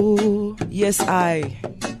conflito. Yes,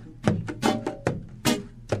 I.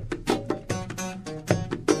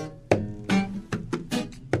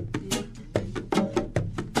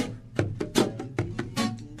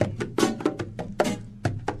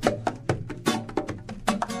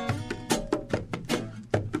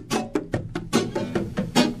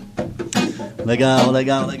 Legal,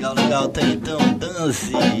 legal, legal, legal. Tem então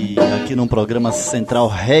Danzi aqui no programa Central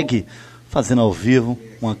Reggae, fazendo ao vivo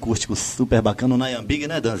um acústico super bacana, o Nayambing,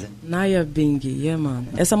 né, Danzi? Nayambing, yeah, mano.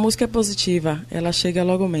 Essa música é positiva, ela chega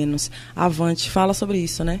logo menos. Avante, fala sobre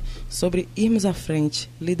isso, né? Sobre irmos à frente,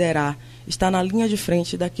 liderar, estar na linha de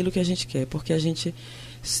frente daquilo que a gente quer, porque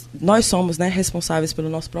nós somos, né, responsáveis pelo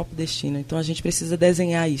nosso próprio destino, então a gente precisa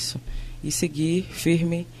desenhar isso e seguir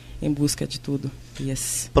firme em busca de tudo.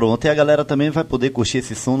 Yes. Pronto, e a galera também vai poder curtir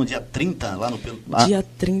esse som no dia 30, lá no... Dia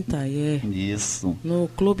 30, yeah. Isso. No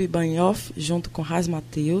Clube Banhoff, junto com Raz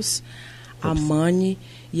Mateus, a Mani,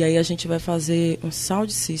 e aí a gente vai fazer um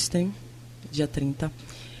sound system, dia 30.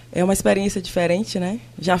 É uma experiência diferente, né?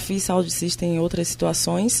 Já fiz sound system em outras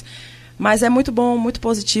situações, mas é muito bom, muito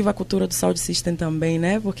positiva a cultura do sound system também,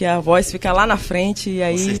 né? Porque a voz fica lá na frente e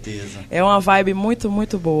aí... Com certeza. É uma vibe muito,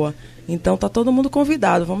 muito boa. Então tá todo mundo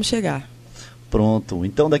convidado, vamos chegar. Pronto,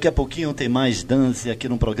 então daqui a pouquinho tem mais Danzi aqui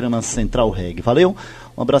no programa Central Reggae. Valeu?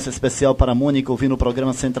 Um abraço especial para a Mônica, ouvindo o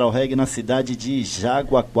programa Central Reggae na cidade de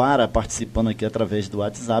Jaguaquara, participando aqui através do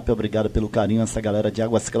WhatsApp. Obrigado pelo carinho, essa galera de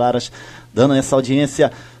Águas Claras, dando essa audiência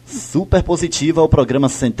super positiva ao programa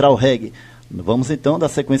Central Reggae. Vamos então da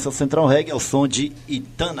sequência Central Reggae ao som de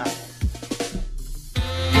Itana.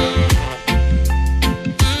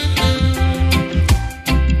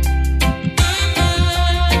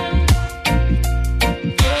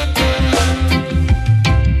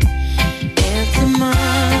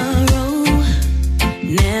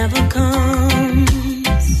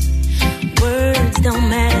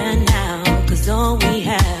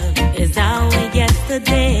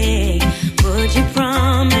 Yesterday, would you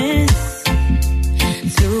promise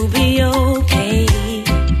to be okay?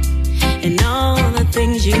 And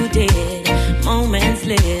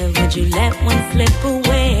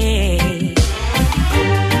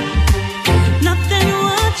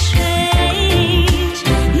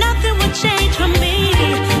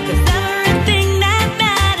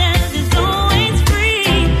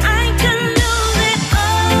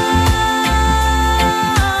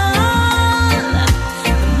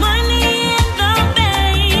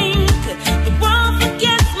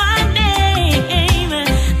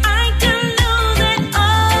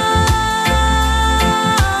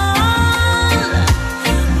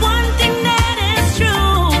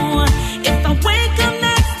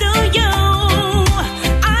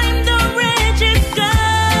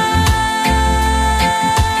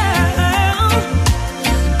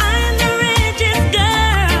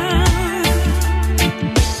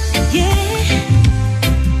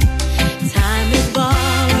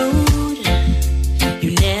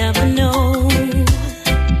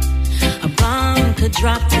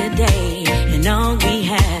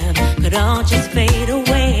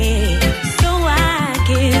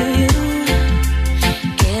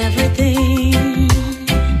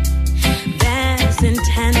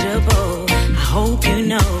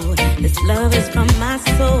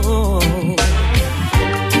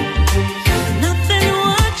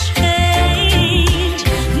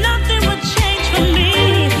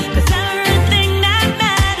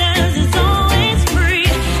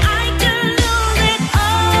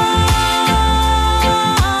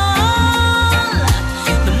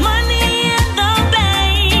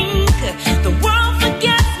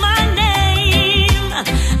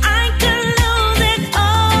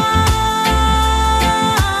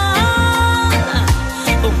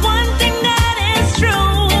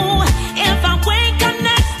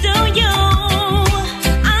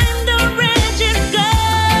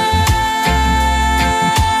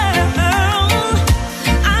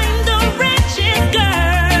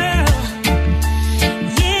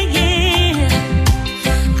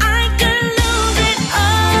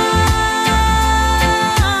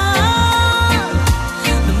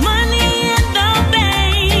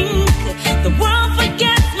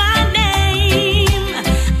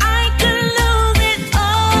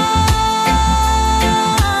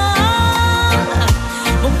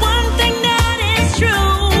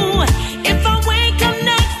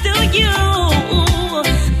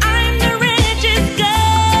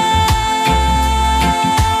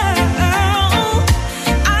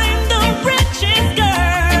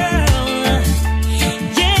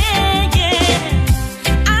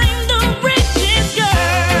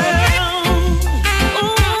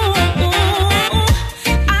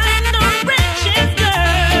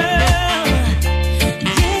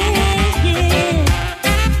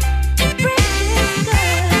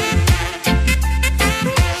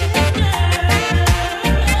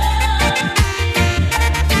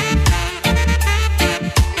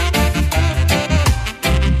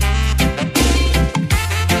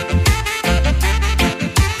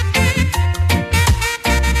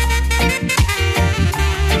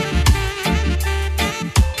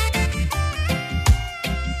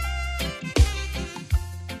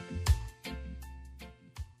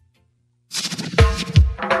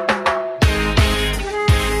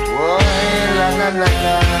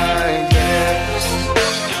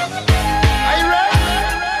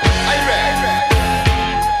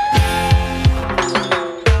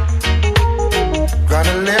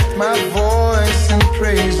my voice in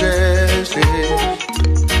praises. Yeah.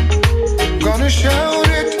 Gonna shout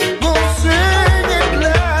it, gonna sing it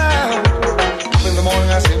loud. Up in the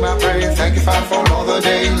morning I say my prayer, thank you Father for another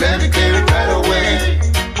day. Let it clear it right away.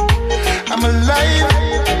 I'm alive,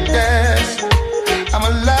 yes, I'm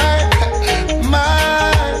alive. My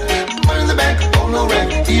money in the bank, oh no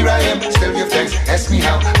rent. Here I am, still give thanks. Ask me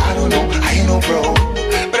how, I don't know, I ain't no pro,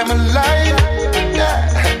 but I'm alive, yeah,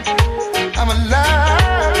 I'm alive.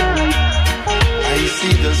 I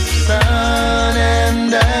see the sun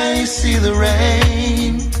and I see the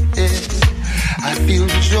rain. Yes, I feel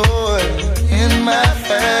joy in my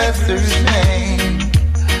Father's name.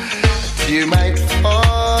 A tear might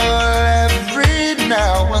fall every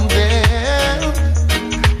now and then.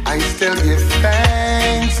 I still give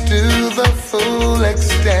thanks to the full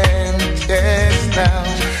extent. Yes, now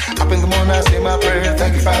up in the morning I say my prayer.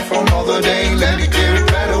 Thank you Father for another day. Let me clear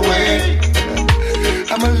it right away.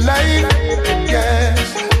 I'm alive, yes,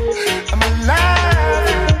 I'm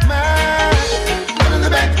alive. My in the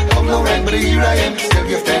back, oh no rank, but here I am, still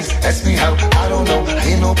give thanks. Ask me how, I don't know, I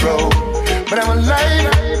ain't no pro, but I'm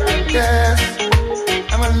alive, yes,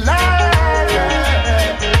 I'm alive.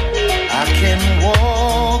 I can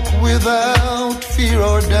walk without fear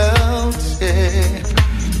or doubt, yeah.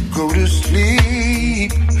 Go to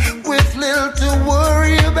sleep with little to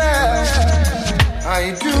worry about.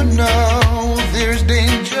 I do know there's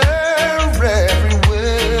danger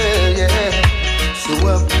everywhere, yeah. So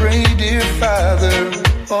I pray, dear Father,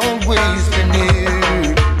 always be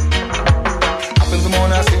near. Up in the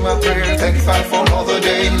morning I say my prayer, thank you Father for another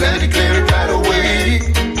day. Let it clear it right away.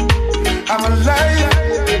 I'm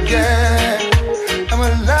alive, yeah, I'm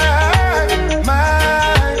alive. My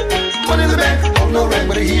money in the bank, oh no rank,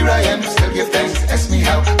 but here I am, still give thanks. Ask me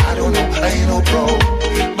how, I don't know, I ain't no pro,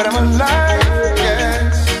 but I'm alive.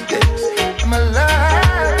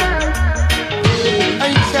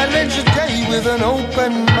 With an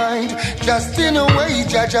open mind, just in a way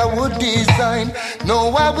Jaja would design.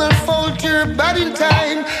 No, I will falter, but in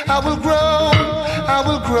time I will grow, I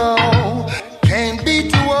will grow. Can't be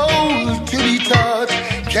too old to be taught,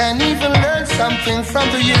 can even learn something from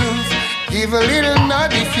the youth. Give a little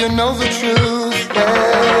nod if you know the truth.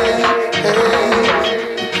 Hey, hey.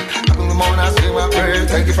 Up in the morning I say my prayer,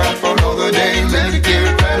 thank you Father for another day. Let it clear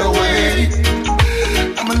it right away.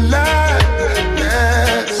 I'm alive,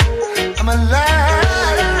 yes, I'm alive.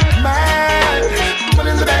 My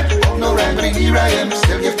money in the bank, oh no rank, but here I am,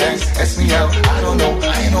 still give thanks. Ask me how, I don't know,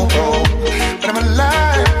 I ain't no pro, but I'm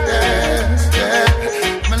alive, yes, yeah,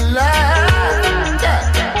 I'm alive, yeah,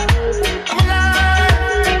 I'm alive,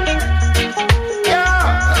 yeah,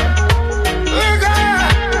 oh God,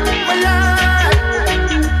 I'm alive,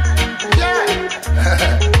 yeah,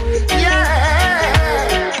 yeah,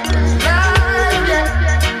 alive, yeah,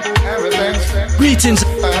 everything's Greetings.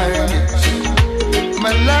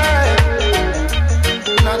 My life,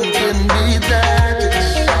 nothing can be that.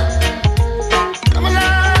 I'm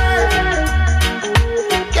alive,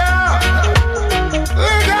 yeah,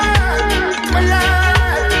 oh God, my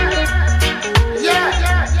life, yeah,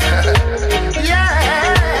 yeah,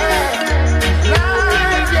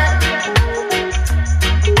 life, yeah.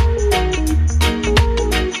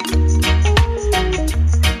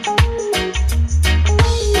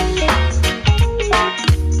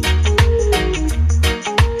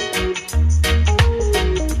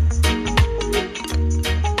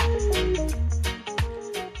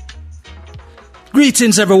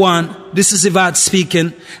 Greetings everyone, this is Ivad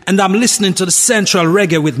speaking, and I'm listening to the Central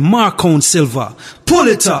Reggae with MARCONE SILVA. Pull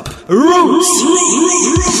it up, Roots!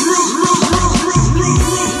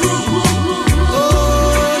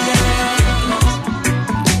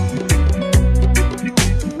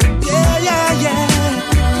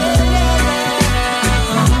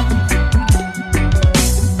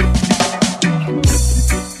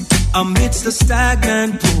 Amidst the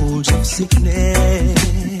stagnant pools of sickness,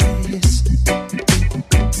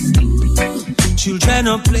 children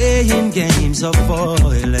are playing games of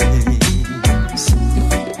violence.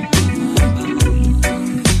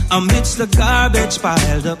 Amidst the garbage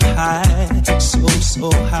piled up high, so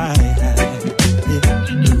high, yeah.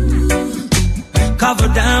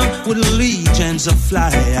 Covered down with legions of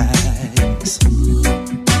flies.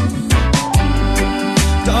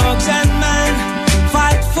 Dogs and men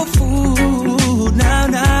fight for food now.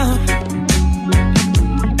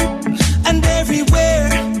 And everywhere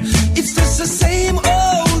it's just the same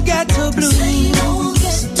old ghetto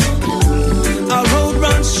blues. Our road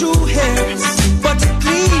runs through here, but it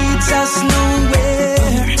leads us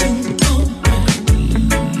nowhere.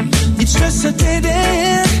 It's just a dead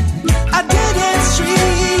end street.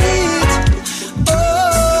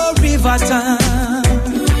 Oh, river town,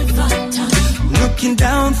 looking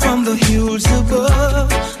down from the hills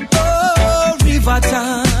above. Oh, river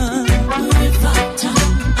town,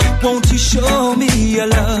 won't you show me your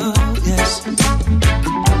love? Yes.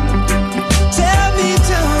 Tell me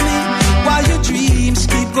why your dreams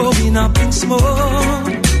keep going up in smoke.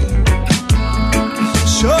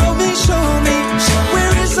 Show me,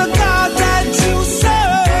 where is the God that you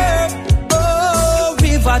serve? Oh,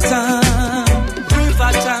 river town,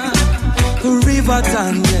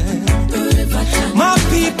 yeah. My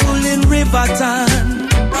people in river town,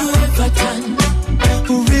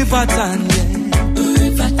 yeah.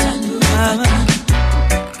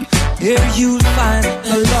 Here you'll find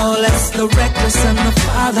the lawless, the reckless, and the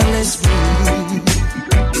fatherless free.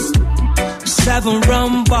 7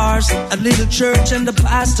 rum bars, a little church, and the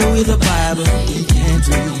pastor with a Bible he can't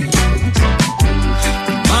read.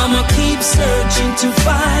 Mama keeps searching to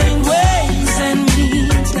find ways and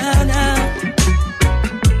means now.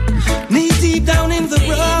 Knee deep down in the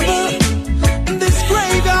rubber, in this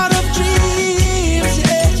graveyard of dreams,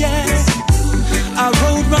 yes. Our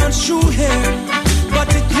road runs through here,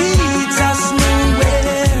 but it leads us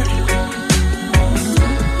nowhere.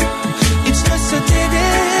 It's just a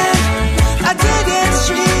dead end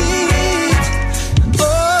street.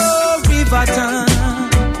 Oh, river town,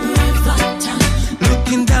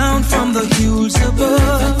 looking down from the hills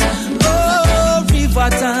above. Oh, river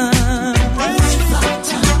town,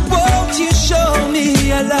 won't you show me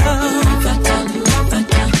your love?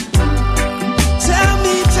 Tell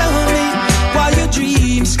me why your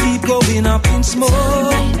dreams keep going up in smoke.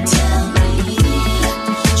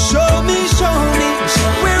 Show me,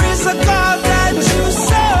 where is the God that you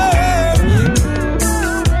serve?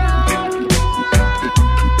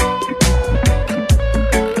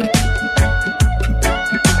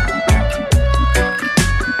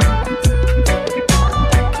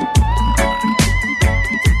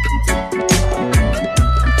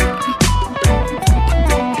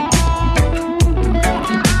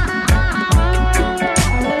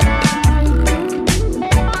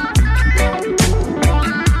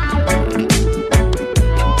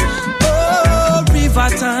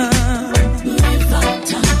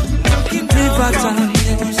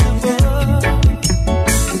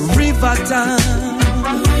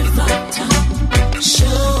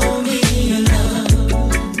 Show me your love.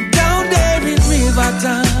 Down there in river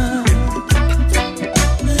town,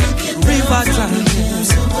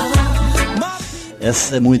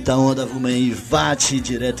 Essa é muita onda, Vumen Vate,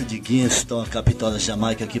 direto de Kingston, a capital da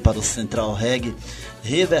Jamaica, aqui para o Central Reggae.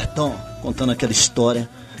 Riverton, contando aquela história,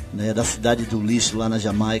 né, da cidade do lixo lá na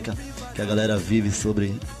Jamaica, que a galera vive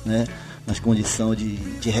sobre, né, nas condições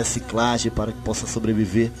de reciclagem para que possa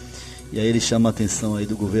sobreviver. E aí ele chama a atenção aí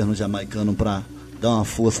do governo jamaicano para dar uma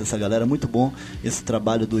força a essa galera. Muito bom esse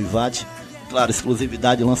trabalho do Ivate. Claro,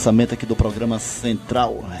 exclusividade e lançamento aqui do programa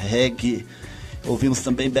Central Reggae. Ouvimos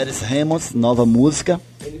também Beres Ramos, nova música,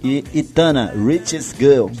 e Itana, Richest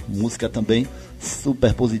Girl, música também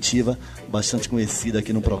super positiva, bastante conhecida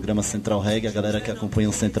aqui no programa Central Reggae. A galera que acompanha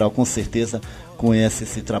o Central com certeza conhece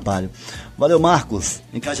esse trabalho. Valeu, Marcos,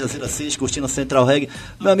 em Cajazeiras 6, curtindo o Central Reggae.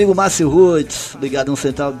 Meu amigo Márcio Roots, ligado no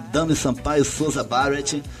Central, Dami Sampaio, Souza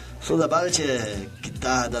Barrett. Souza Barrett é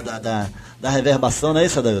guitarra da reverbação, não é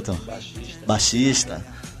isso, Adailton? Baixista.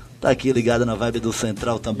 Tá aqui ligado na vibe do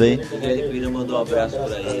Central também. Ele mandou um abraço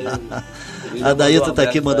por aí. A Daíta tá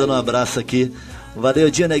aqui mandando um abraço aqui.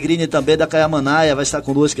 Valeu, Dia Negrini também da Caiamanaia, vai estar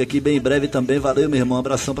conosco aqui bem em breve também. Valeu, meu irmão, um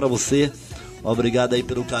abração pra você. Obrigado aí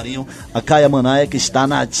pelo carinho. A Caiamanaia que está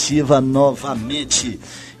na ativa novamente.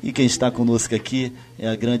 E quem está conosco aqui é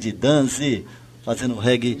a grande Danzi, fazendo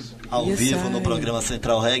reggae ao vivo no programa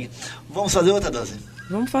Central Reggae. Vamos fazer outra, Danzi?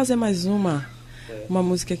 Vamos fazer mais uma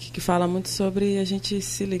música aqui que fala muito sobre a gente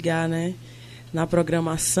se ligar, né, na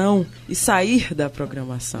programação e sair da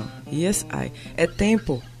programação. Yes, é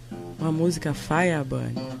tempo. Uma música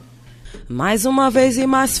Fireburn. Mais uma vez e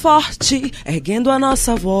mais forte, erguendo a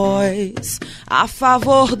nossa voz a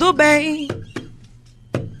favor do bem,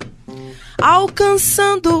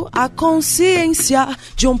 alcançando a consciência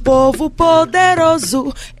de um povo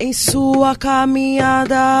poderoso em sua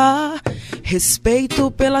caminhada. Respeito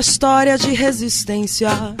pela história de resistência,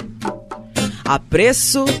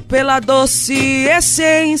 apreço pela doce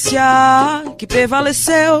essência que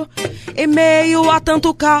prevaleceu em meio a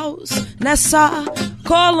tanto caos nessa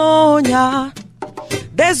colônia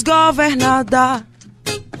desgovernada.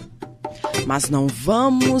 Mas não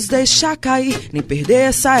vamos deixar cair nem perder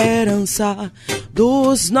essa herança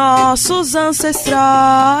dos nossos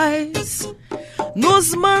ancestrais.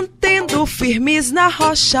 nos mantendo firmes na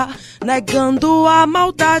rocha, negando a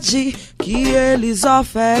maldade que eles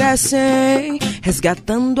oferecem,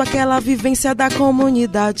 resgatando aquela vivência da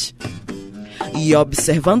comunidade e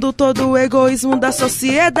observando todo o egoísmo da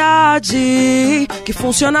sociedade que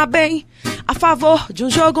funciona bem a favor de um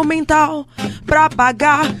jogo mental pra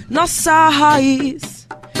apagar nossa raiz.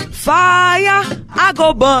 Fire, I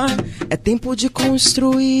go burn. É tempo de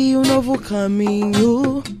construir um novo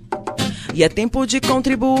caminho e é tempo de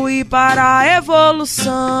contribuir para a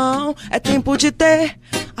evolução. É tempo de ter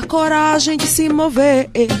a coragem de se mover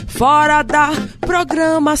fora da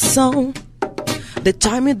programação. The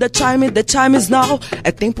time is now.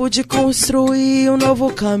 É tempo de construir um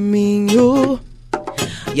novo caminho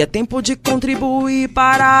e é tempo de contribuir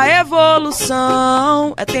para a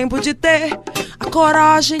evolução. É tempo de ter a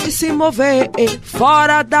coragem de se mover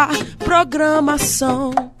fora da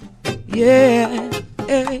programação. Yeah,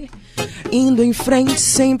 yeah. Indo em frente,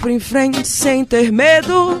 sempre em frente, sem ter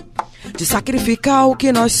medo de sacrificar o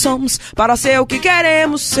que nós somos para ser o que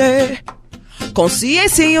queremos ser.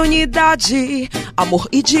 Consciência e unidade, amor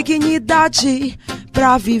e dignidade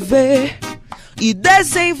pra viver e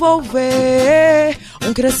desenvolver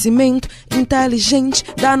um crescimento inteligente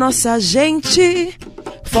da nossa gente,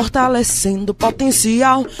 fortalecendo o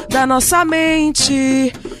potencial da nossa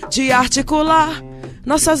mente de articular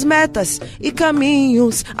nossas metas e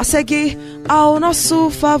caminhos a seguir ao nosso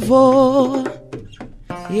favor.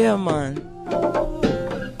 Yeah, man.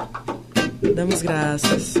 Damos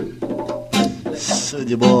graças. Show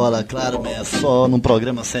de bola, claro, é só no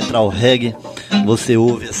programa Central Reggae você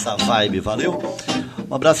ouve essa vibe, valeu?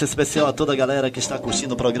 Um abraço especial a toda a galera que está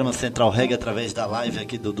curtindo o programa Central Reggae através da live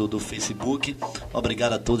aqui do Facebook.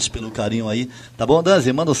 Obrigado a todos pelo carinho aí. Tá bom,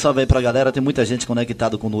 Danzi? Manda um salve aí pra galera, tem muita gente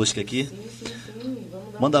conectada conosco aqui.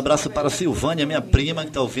 Manda um abraço para a Silvânia, minha prima, que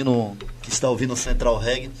está ouvindo o Central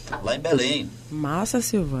Reggae lá em Belém. Massa,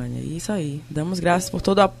 Silvânia, isso aí. Damos graças por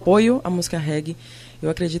todo o apoio à música reggae. Eu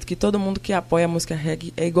acredito que todo mundo que apoia a música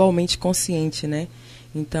reggae é igualmente consciente, né?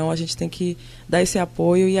 Então a gente tem que dar esse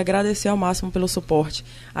apoio e agradecer ao máximo pelo suporte.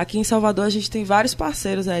 Aqui em Salvador a gente tem vários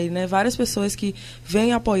parceiros aí, né? Várias pessoas que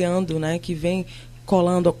vêm apoiando, né? Que vêm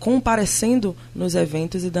colando, comparecendo nos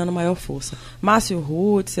eventos e dando maior força. Márcio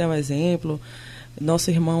Roots é um exemplo.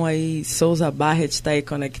 Nosso irmão aí, Souza Barret, está aí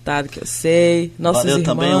conectado, que eu sei. Nossos Valeu irmãos.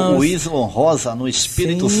 Também o Islon Rosa, no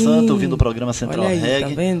Espírito Santo, ouvindo o programa Central Reggae. Tá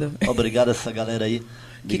vendo? Obrigado a essa galera aí.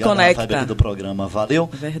 Que conecta. Na vibe do programa. Valeu?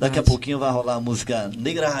 Verdade. Daqui a pouquinho vai rolar a música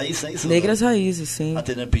Negra Raiz, é isso? Negras Raízes, sim.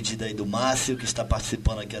 Atendendo a pedido aí do Márcio, que está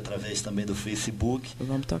participando aqui através também do Facebook.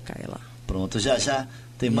 Vamos tocar ela. Pronto, já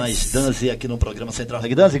tem mais Danzi aqui no programa Central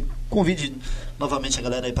Reggae. Danzi, convide novamente a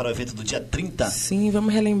galera aí para o evento do dia 30. Sim,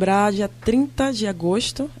 vamos relembrar, dia 30 de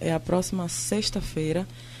agosto, é a próxima sexta-feira,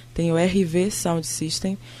 tem o RV Sound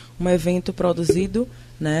System, um evento produzido,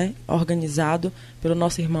 né, organizado pelo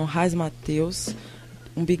nosso irmão Raiz Mateus.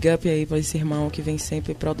 Um big up aí para esse irmão que vem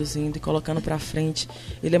sempre produzindo e colocando para frente.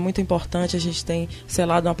 Ele é muito importante, a gente tem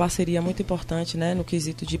selado uma parceria muito importante, né, no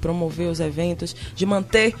quesito de promover os eventos, de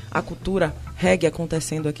manter a cultura reggae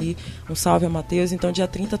acontecendo aqui. Um salve a Matheus. Então, dia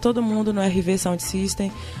 30, todo mundo no RV Sound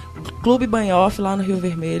System, Clube Banhoff, lá no Rio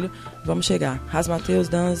Vermelho. Vamos chegar. Ras Matheus,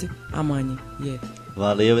 Danzi, Amani. Yeah.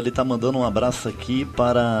 Valeu, ele tá mandando um abraço aqui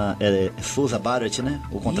para Souza Barrett, né?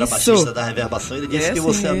 O contrabaixista Isso. Da reverbação. Ele disse que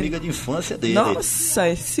você é amiga de infância dele.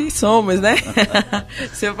 Nossa, se somos, né?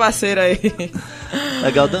 Seu parceiro aí.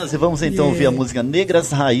 Legal, Danzi, vamos então ouvir a música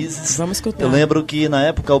Negras Raízes. Vamos escutar. Eu lembro que na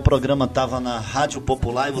época o programa tava na Rádio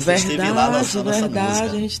Popular e você esteve lá lançando essa música.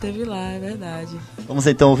 Verdade, a gente esteve lá, é verdade. Vamos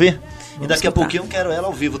então ouvir? Vamos e daqui escutar. A pouquinho eu quero ela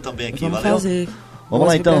ao vivo também aqui, Vamos valeu? fazer. Vamos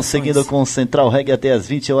lá então, seguindo com o Central Reggae até as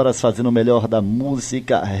 20 horas, fazendo o melhor da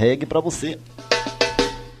música reggae pra você.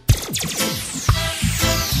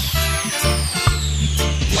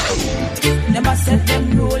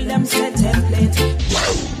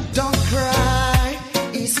 Don't cry,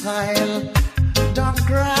 Israel. Don't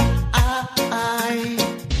cry.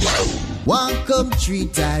 One country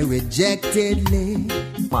I rejected me.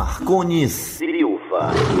 Marcone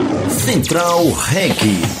Silva. Central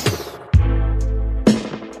Reggae.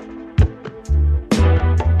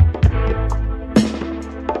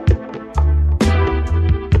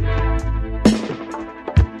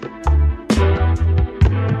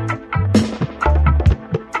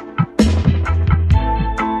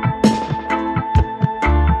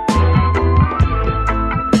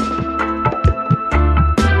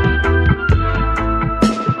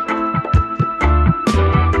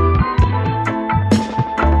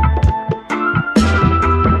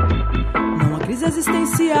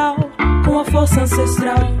 Com a força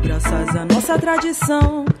ancestral, graças à nossa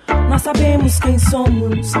tradição, nós sabemos quem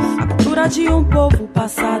somos. A cultura de um povo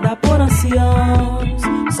passada por anciãos.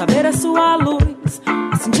 O saber é sua luz,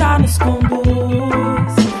 assim já nos conduz.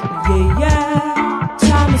 Yeah, yeah,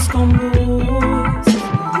 já nos conduz.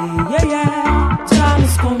 Yeah, yeah, já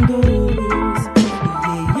nos conduz.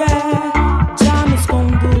 Yeah, yeah, já nos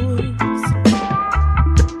conduz.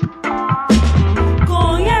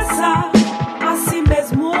 Conheça a si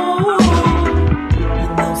mesmo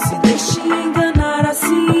e não se deixe enganar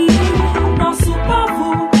assim. Nosso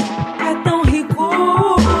povo é tão rico,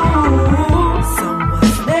 são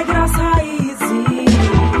as negras raízes.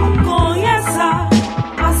 Conheça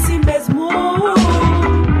a si mesmo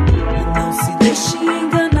e não se deixe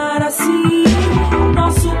enganar assim.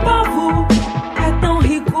 Nosso povo é tão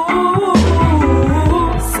rico,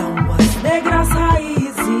 são as negras raízes.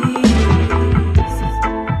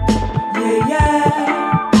 Yeah,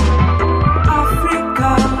 yeah.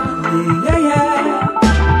 África, yeah, yeah.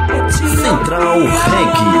 Etiópia, Central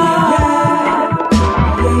Reggae.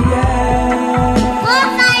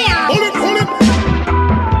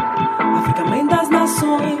 África, mãe das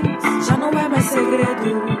nações, já não é mais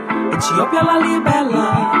segredo. Etiópia, La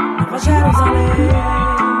Libela, Nova Jerusalém.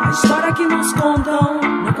 A história que nos contam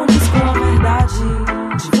não condiz com a verdade.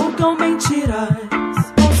 Divulgam mentiras,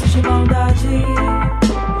 bolsos de maldade.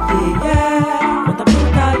 Yeah, yeah, quanta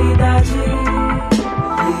brutalidade.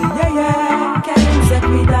 Yeah, yeah, queremos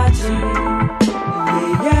equidade.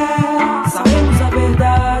 Yeah, yeah, sabemos a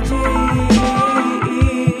verdade.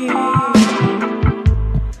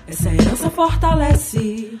 Essa herança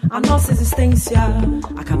fortalece a nossa existência.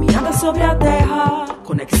 A caminhada sobre a terra,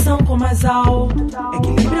 conexão com o mais alto,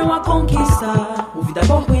 equilíbrio a conquista, movida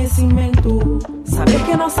por conhecimento. Saber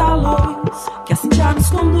que é nossa luz, que assim já nos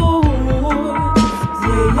conduz.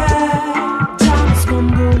 Yeah, yeah, já nos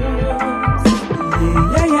conduz.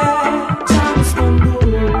 Yeah, yeah, já nos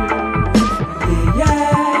conduz. Yeah,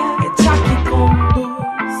 yeah, é já que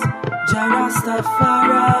conduz. Já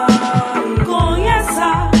Rastafari. Conheça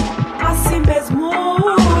a si mesmo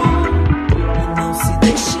e não se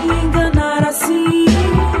deixe enganar assim.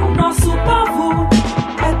 Nosso povo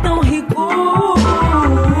é tão rico,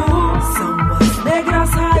 são as negras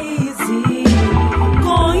raízes.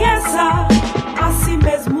 Conheça a si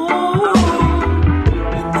mesmo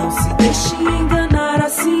e não se deixe enganar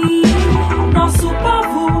assim. Nosso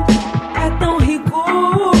povo é tão rico,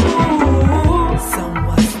 são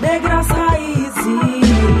as negras raízes.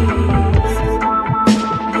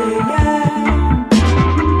 Yeah, yeah.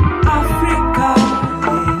 África,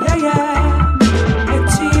 yeah, yeah.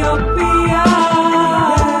 Etiópia,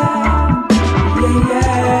 yeah,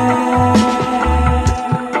 yeah.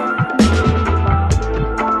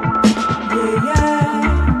 Yeah, yeah.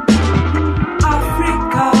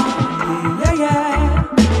 África, yeah, yeah.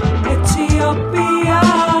 Etiópia,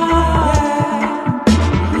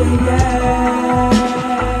 yeah, yeah.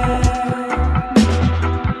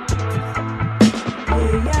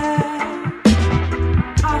 Yeah, yeah.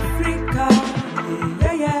 África,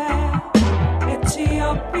 yeah, yeah.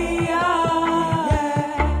 Etiópia,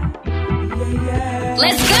 yeah, yeah.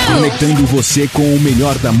 Let's go! Conectando você com o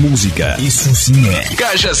melhor da música. Isso sim é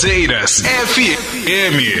Cajazeiras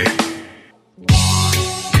FM.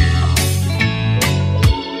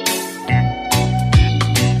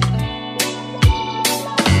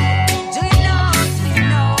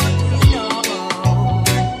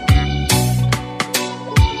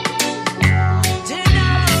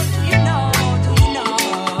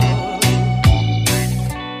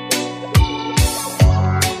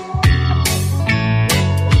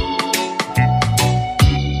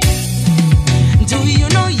 Do you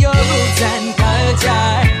know your roots and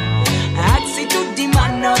culture? Ask it to the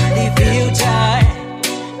man of the future.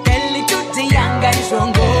 Tell it to the young and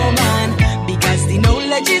strong woman, because the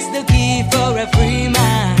knowledge is the key for a free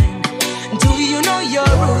man. Do you know your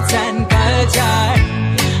roots and culture?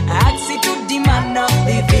 Ask it to the man of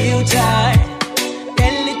the future.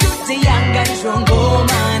 Tell it to the young and strong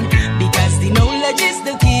woman, because the knowledge is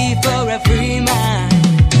the key for a free man.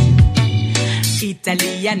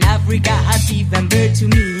 Italy and Africa have given birth to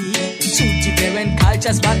me. Two different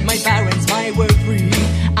cultures, but my parents, mine were free.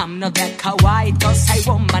 I'm not that white, cause I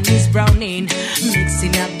woman is browning.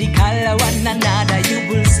 Mixing up the color one another, you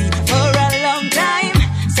will see. For a long time,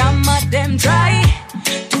 some of them try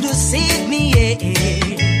to deceive me, yeah.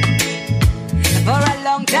 For a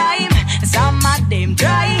long time, some of them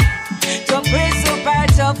try to oppress a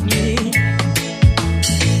part of me.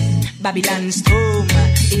 Babylon's tomb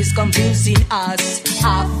is confusing us.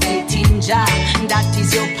 Have faith in Jah, that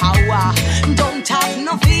is your power. Don't have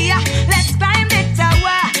no fear, let's climb the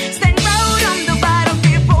tower. Stand proud on the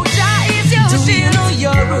battlefield, Jah is your shield. Do you know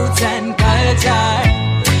your roots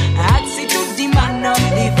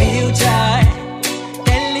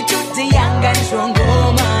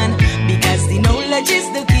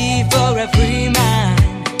a free man?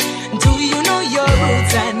 Do you know your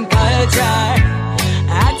roots and culture?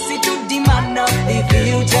 Ask it to the man of the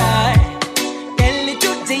future. Tell it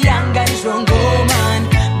to the young and strong woman,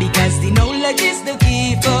 because the knowledge is the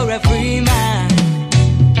key for a free man.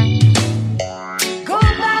 Go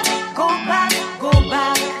back, go back, go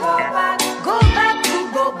back, go back, go back to,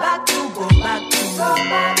 go back to, go back to, go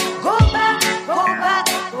back, go back, go back,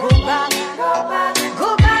 go back, go back, go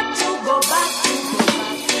back to, go back to.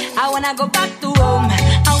 I wanna go back to home.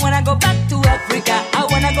 I wanna go back to Africa. I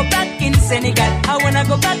wanna go back in Senegal. I wanna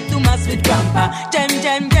go back to my sweet grandpa. Jem,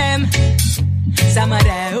 jem, jem.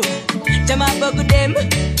 Samarao, Jama Bogudem,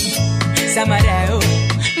 Samarao,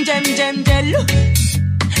 Jem Jem Jello,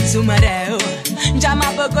 Sumarao, Jama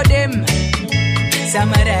Bogudem,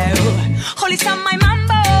 Samarao, Holy Samai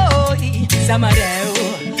Mambo, Samarao,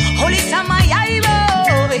 Holy Samai Aibo,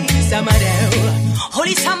 Samarao,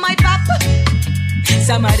 Holy Samai Papa,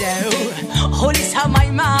 Samarao, Holy Samai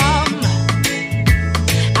Mom.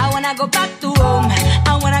 I wanna go back to home.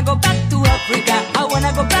 I wanna go back to Africa. I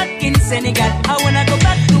wanna go back in Senegal. I wanna go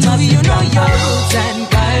back to my. Do you know your roots and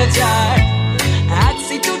culture?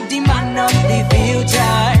 Ask it to the man of the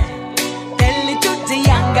future. Tell it to the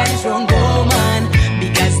young and strong woman,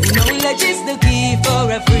 because the knowledge is the key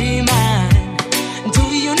for a free man. Do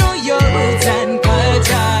you know your roots and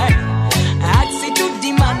culture? Ask it to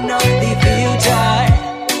the man of the future.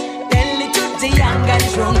 Tell it to the young and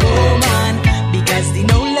strong woman, because the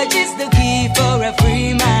knowledge is the key for a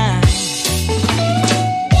free man.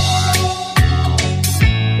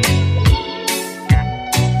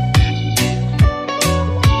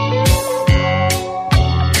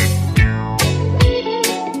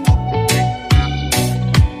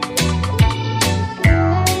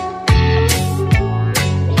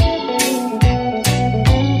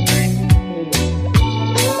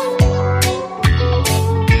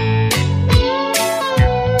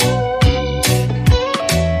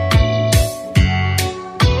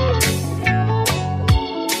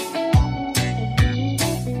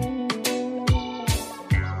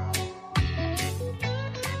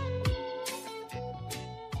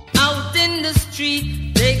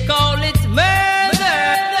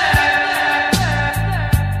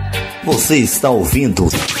 Você está ouvindo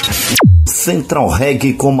Central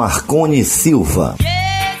Reggae com Marcone e Silva.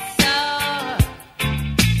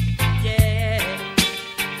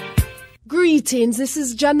 Greetings, this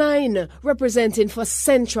is Janine representing for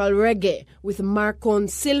Central Reggae with Marcone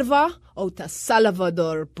Silva out of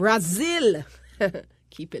Salvador, Brazil.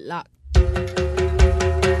 Keep it locked.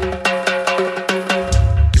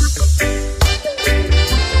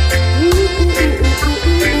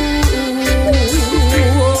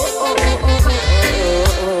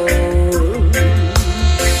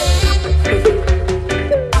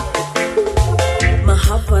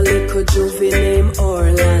 Juvie name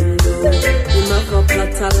Orlando. You have a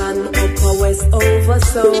plot of land up a west over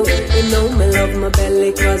so. You know me love my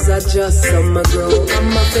belly cause I just summer grow. And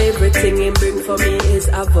my favorite thing in bring for me is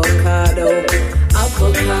avocado.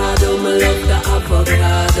 Avocado, me love the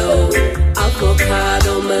avocado.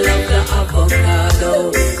 Avocado, me love the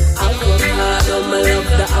avocado. Avocado, me love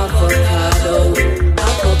the avocado.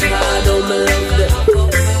 Avocado, me love the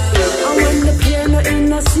avocado. And when the piano in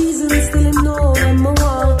the season still him know them I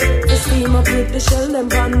want. Steam up with the shell them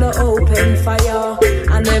on the open fire.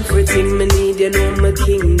 And everything me need, you know my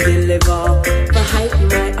king deliver. For heighten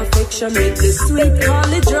my affection with the sweet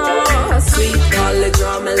college draw. Sweet college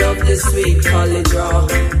draw, me love the sweet college draw.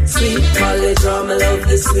 Sweet college draw, me love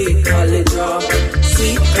the sweet college draw.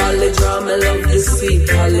 Sweet college draw, me love the sweet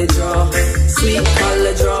college draw. Sweet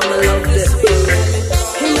college draw, me love the.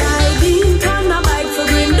 Hey, I been on my bike for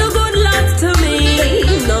bring the good luck to me.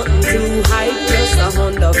 Nothing too high, plus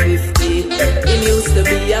 150. He used to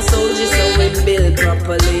be a soldier, so we build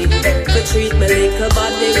properly. To treat my little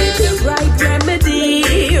body with the right remedy.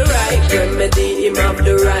 Right remedy, him have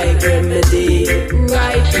the right remedy.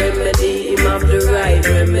 Right remedy, him have the right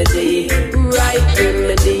remedy. Right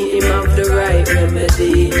remedy, him have the right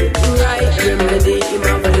remedy. Right remedy, him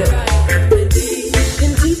have the right remedy.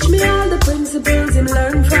 Him teach me all the principles him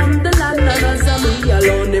learn from the land. And as I'm me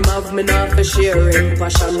alone, him have me not for sharing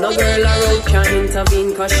passion. No girl around can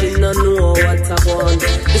intervene cause she no know what I want.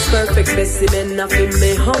 This perfect specimen of him,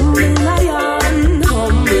 me humble lion.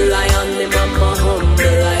 Humble lion, the mama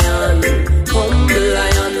humble lion. Humble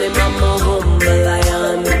lion, the mama humble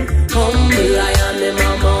lion. Humble lion, the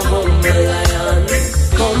mama humble lion.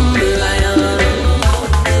 Humble lion.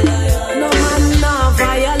 No man now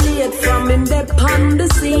violate from him dep on the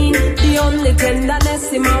scene. The only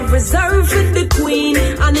tenderness him have reserved for the queen.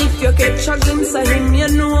 And if you catch a glimpse of him, you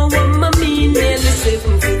know what I mean. Nearly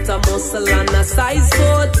 7 feet, I must muscle and a size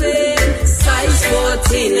 14. Size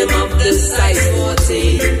 14, him of the size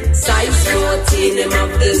 14. Size 14, him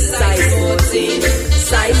of the size 14.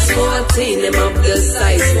 Size 14, him of the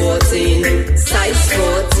size 14. Size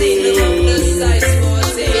 14, him of the size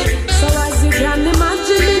 14. So as you can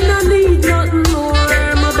imagine, me no need nothing more.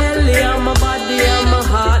 My belly and my body and my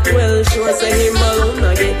heart, well sure say him alone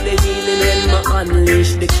I get the healing when my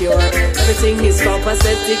unleash the cure. Everything is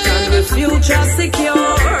copacetic and with future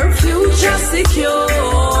secure. Future secure.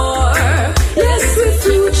 Yes, with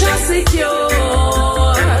future secure.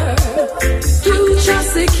 Future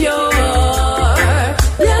secure.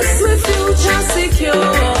 Yes, with future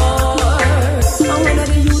secure. And when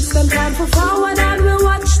the youths them plan for forward and we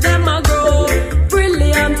watch them a grow.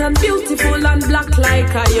 Brilliant and beautiful and black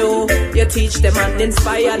like a yo. You teach them and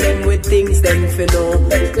inspire them with things them fi know.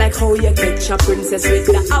 Like how you catch a princess with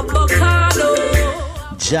the avocado.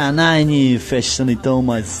 Janine, fechando então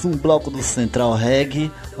mais um bloco do Central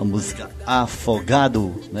Reggae, a música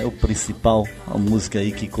Afogado, né, o principal, a música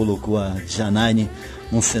aí que colocou a Janine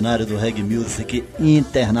num cenário do reggae music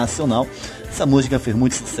internacional. Essa música fez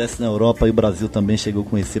muito sucesso na Europa e o Brasil também chegou a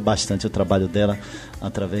conhecer bastante o trabalho dela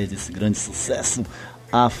através desse grande sucesso,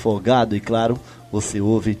 Afogado, e claro, você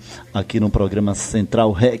ouve aqui no programa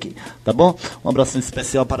Central Reggae, tá bom? Um abraço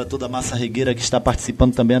especial para toda a massa regueira que está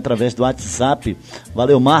participando também através do WhatsApp.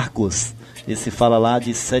 Valeu, Marcos. Esse fala lá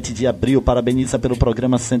de 7 de abril, parabeniza pelo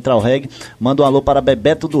programa Central Reggae. Manda um alô para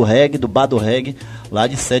Bebeto do Reggae, do Bar do Reggae, lá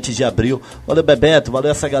de 7 de abril. Valeu, Bebeto, valeu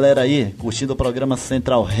essa galera aí, curtindo o programa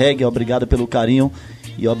Central Reggae. Obrigado pelo carinho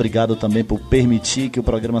e obrigado também por permitir que o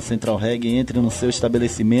programa Central Reggae entre no seu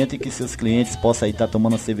estabelecimento e que seus clientes possam aí estar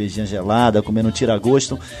tomando uma cervejinha gelada, comendo um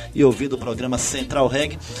tira-gosto e ouvindo o programa Central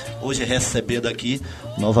Reggae. Hoje recebendo aqui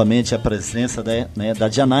novamente a presença da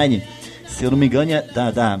Janine. Se eu não me engano, é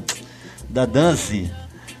da Danzi.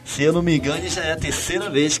 Se eu não me engano, já é a terceira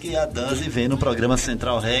vez que a Danzi vem no programa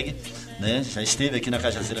Central Reggae, né? Já esteve aqui na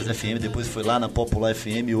Cajazeiras FM, depois foi lá na Popular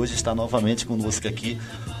FM e hoje está novamente conosco aqui,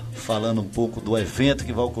 falando um pouco do evento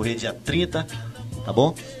que vai ocorrer dia 30, tá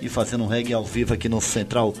bom? E fazendo um reggae ao vivo aqui no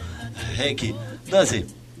Central Reggae. Danzi,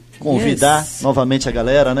 convidar novamente a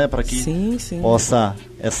galera, né? Para que possa,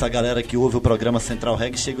 essa galera que ouve o programa Central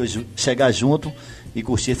Reggae chegar junto e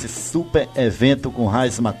curtir esse super evento com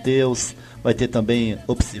Raiz Mateus. Vai ter também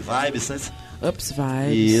Ups Vibes, né? Ups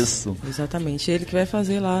Vibes. Isso. Exatamente. Ele que vai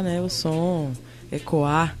fazer lá, né, o som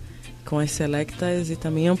ecoar com as selectas e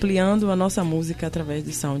também ampliando a nossa música através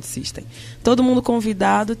do Sound System. Todo mundo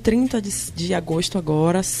convidado, 30 de agosto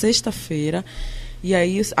agora, sexta-feira. E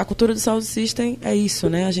aí a cultura do Sound System é isso,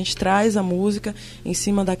 né? A gente traz a música em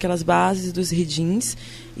cima daquelas bases dos ridins.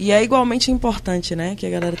 E é igualmente importante, né? Que a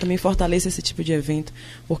galera também fortaleça esse tipo de evento,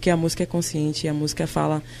 porque a música é consciente e a música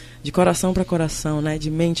fala de coração para coração, né?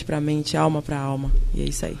 De mente para mente, alma para alma. E é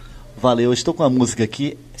isso aí. Valeu, eu estou com a música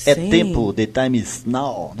aqui, É Tempo, The Time Is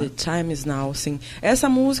Now. The Time Is Now, sim. Essa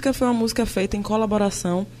música foi uma música feita em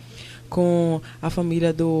colaboração com a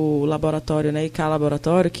família do laboratório, né, IK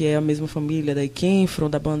Laboratório, que é a mesma família da Ikenfron,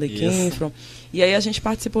 da banda Ikenfron. E aí a gente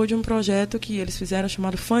participou de um projeto que eles fizeram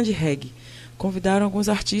chamado Fã de Reggae. Convidaram alguns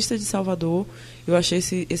artistas de Salvador. Eu achei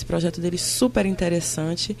esse projeto deles super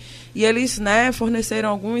interessante. E eles, né, forneceram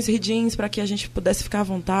alguns ridins para que a gente pudesse ficar à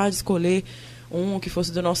vontade, escolher um que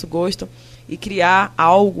fosse do nosso gosto e criar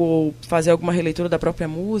algo, ou fazer alguma releitura da própria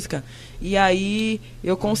música. E aí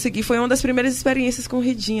eu consegui, foi uma das primeiras experiências com o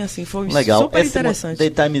ridinho, assim, foi legal. Super interessante. The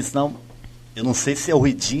Time Is Now, eu não sei se é o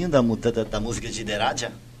ridinho da música de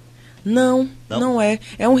Deradia. Não é.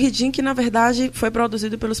 É um ridinho que, na verdade, foi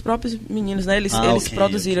produzido pelos próprios meninos, né? Eles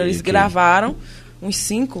produziram, eles gravaram uns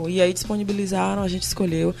 5 e aí disponibilizaram, a gente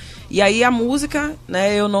escolheu. E aí a música,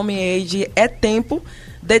 né, eu nomeei de É Tempo.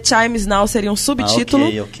 The Time Is Now seria um subtítulo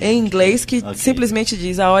em inglês que simplesmente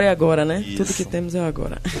diz a hora é agora, né? Isso. Tudo que temos é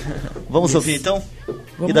agora. Vamos ouvir então?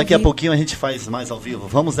 E daqui a pouquinho a gente faz mais ao vivo.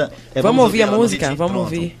 Vamos ouvir a música? Vamos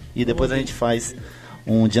ouvir. E depois a gente faz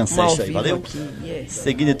um jam session aí, valeu?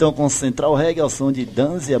 Seguindo então com o Central Reggae ao som de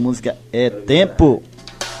Danzi, a música É Tempo.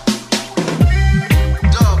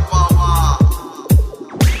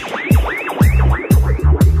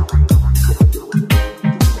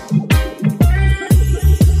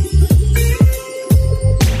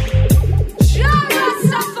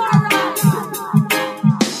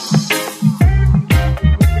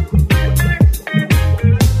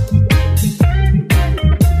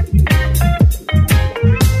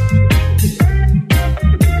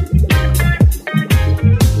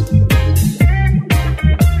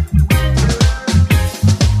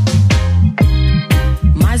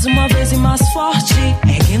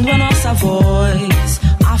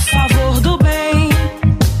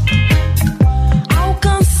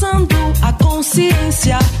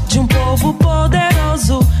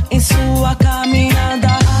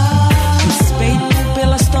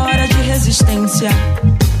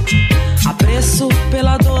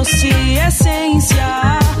 pela doce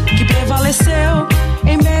essência que prevaleceu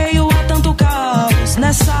em meio a tanto caos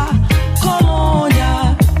nessa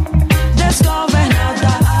colônia desgovernada.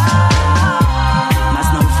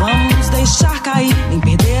 Mas não vamos deixar cair nem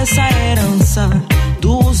perder essa herança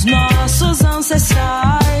dos nossos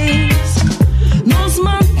ancestrais, nos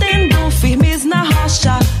mantendo firmes na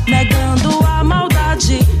rocha, negando a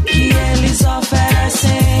maldade que eles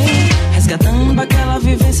oferecem, resgatando aquela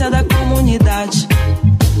vivência da comunidade,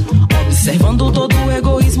 observando todo o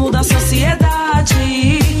egoísmo da sociedade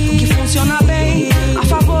que funciona bem a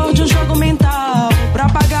favor de um jogo mental pra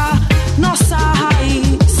pagar nossa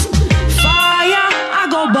raiz. Faia a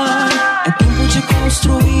Goban, é tempo de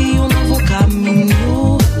construir um novo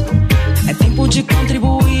caminho, é tempo de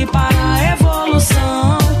contribuir para a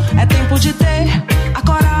evolução, é tempo de ter a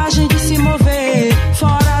coragem de se mover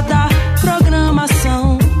fora da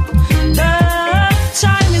programação. The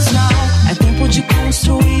time is now, é tempo de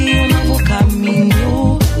construir um novo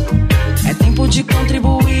caminho, é tempo de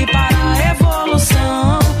contribuir para a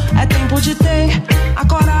evolução, é tempo de ter a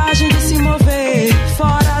coragem de se mover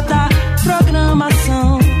fora da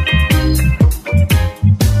programação.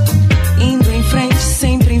 Indo em frente,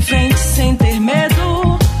 sempre em frente, sem ter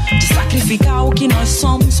medo de sacrificar o que nós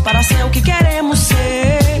somos para ser o que queremos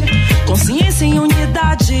ser. Consciência em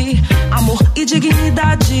unidade, amor e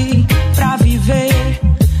dignidade pra viver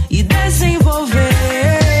e desenvolver.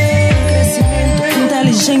 Crescimento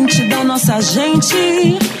inteligente da nossa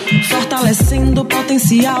gente, fortalecendo o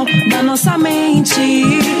potencial da nossa mente,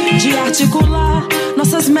 de articular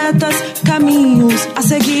nossas metas, caminhos a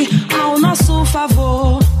seguir ao nosso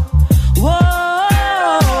favor.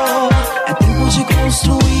 É tempo de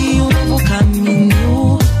construir um novo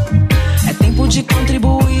caminho, é tempo de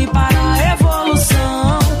contribuir para a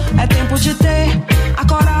evolução, é tempo de ter a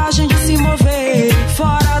coragem de se mover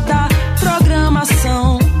fora da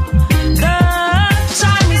programação. The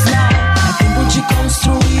time is now, é tempo de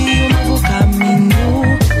construir um novo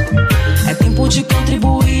caminho, é tempo de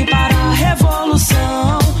contribuir para a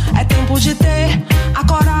revolução, é tempo de ter a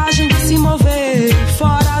coragem de se mover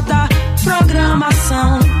fora da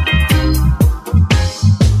programação.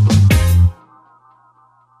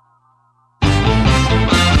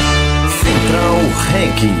 Central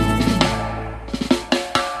Reggae.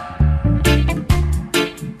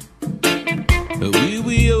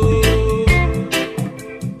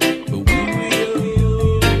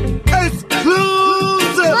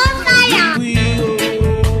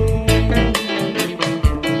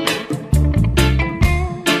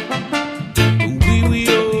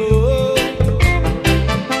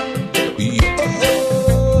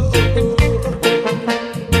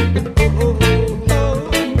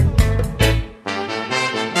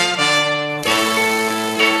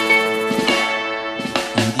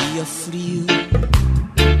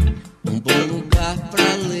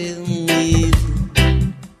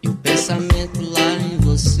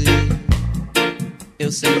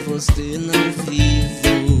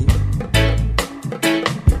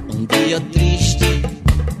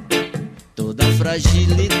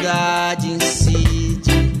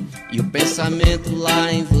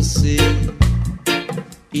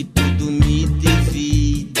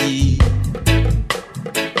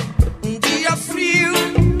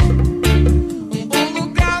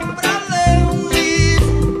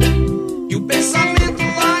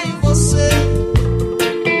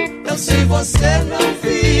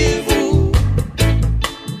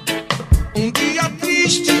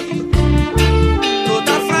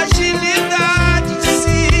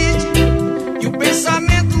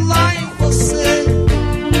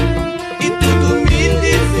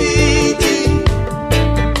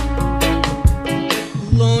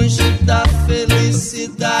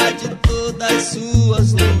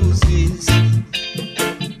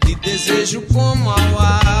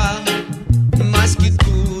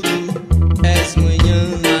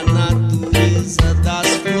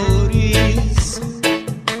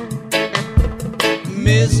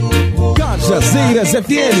 Cajazeiras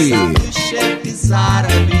FM. Chefes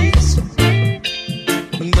árabes,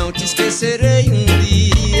 não te esquecerei um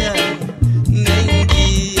dia, nem um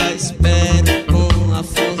dia. Espero com a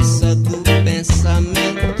força do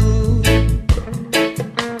pensamento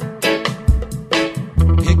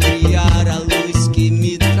recriar a luz que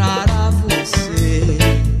me trará você,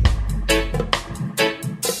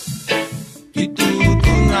 que tudo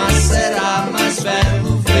nascerá mais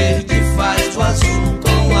belo. Verde faz do azul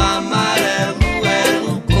com amarelo,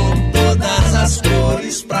 elo com todas as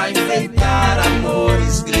cores pra enfeitar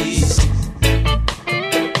amores gris.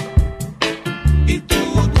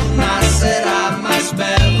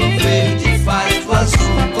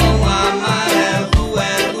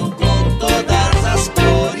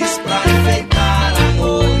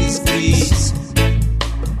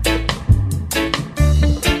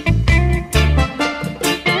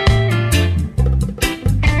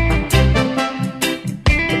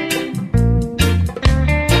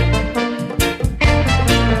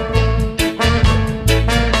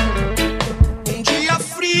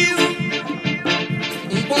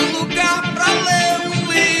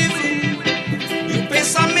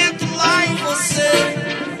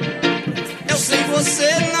 sem você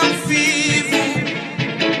não vivo.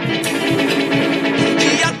 Um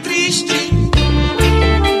dia triste,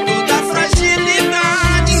 toda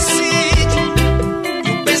fragilidade incide, e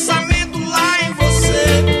o pensamento lá em você,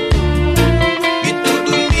 e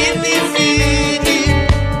tudo me divide.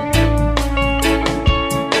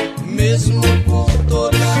 Mesmo por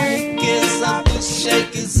toda a riqueza dos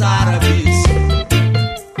cheques árabes,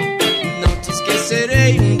 não te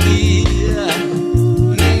esquecerei um dia.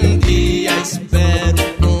 Espero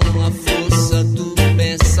com a força do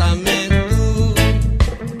pensamento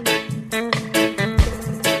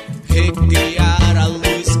recriar a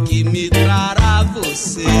luz que me trará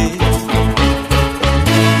você.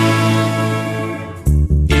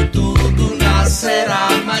 E tudo nascerá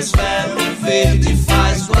mais belo. Verde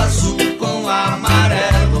faz o azul com o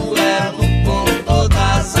amarelo, elo com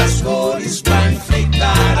todas as cores pra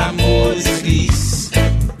enfeitar amores gris.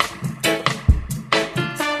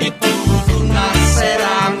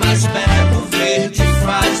 Será mais belo, verde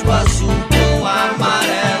faz o azul com o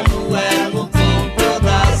amarelo, elo com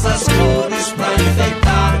todas as cores pra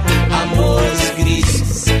enfeitar amores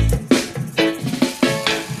grises.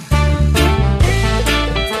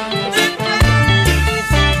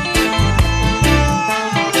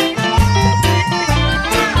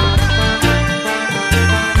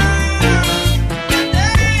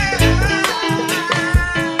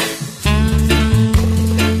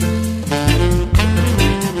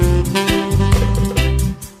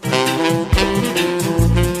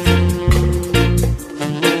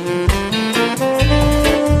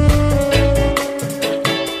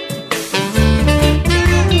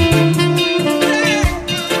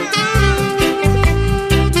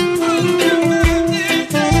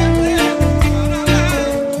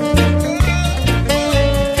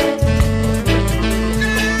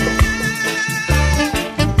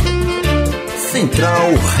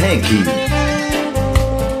 Central Reggae.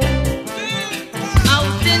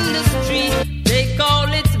 Out in the street, they call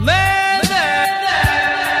it murder.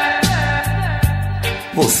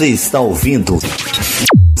 Você está ouvindo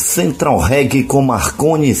Central Reggae com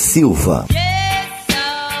Marcone Silva.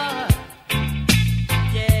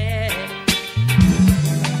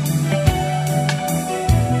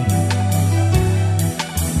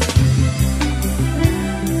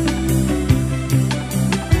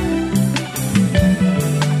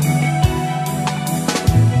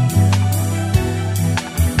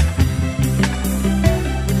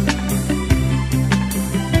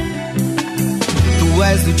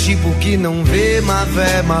 Tipo que não vê,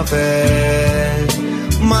 mavé,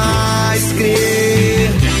 mas crer,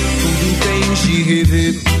 tudo tens de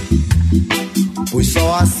rever, pois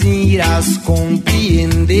só assim irás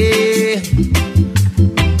compreender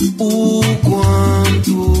o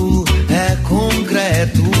quanto é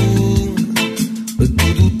concreto,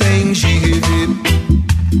 tudo tens de rever.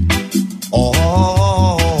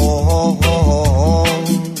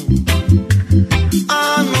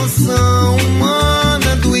 A noção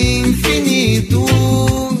humana do infinito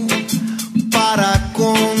para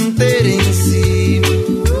conter em si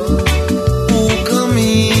o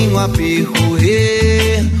caminho a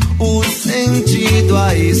percorrer, o sentido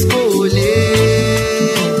a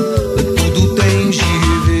escolher, tudo tens de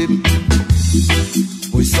rever,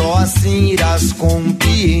 pois só assim irás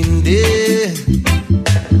compreender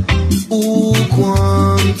o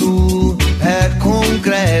quanto é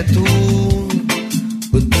concreto,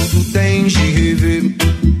 tudo tens de rever.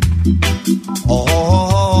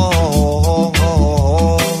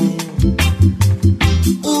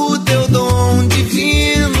 O teu dom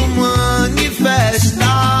divino manifesta,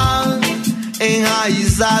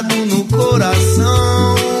 enraizado no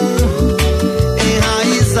coração,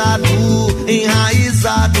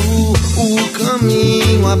 enraizado, o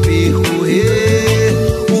caminho a percorrer,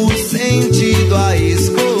 o sentido a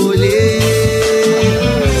escolher,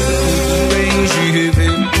 tudo tens de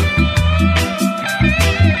rever.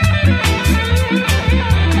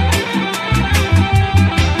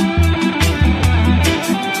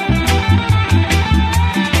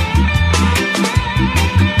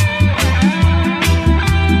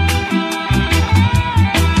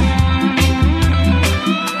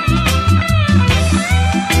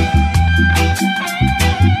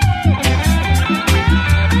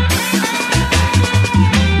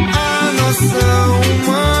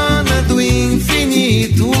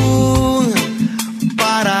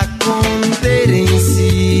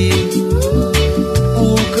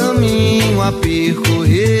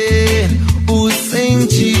 Percorrer, o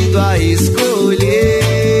sentido a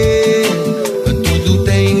escolher, tudo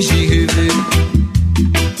tens de rever.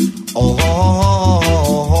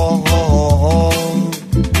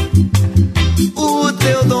 O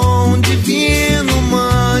teu dom divino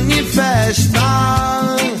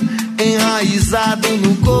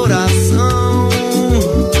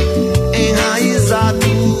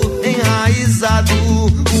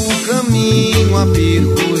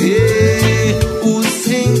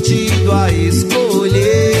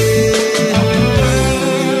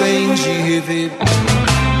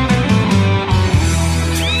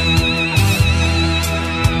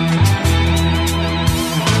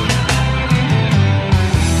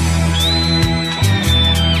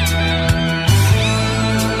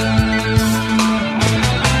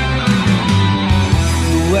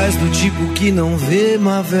que não vê,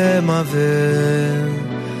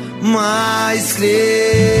 mas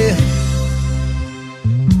crê.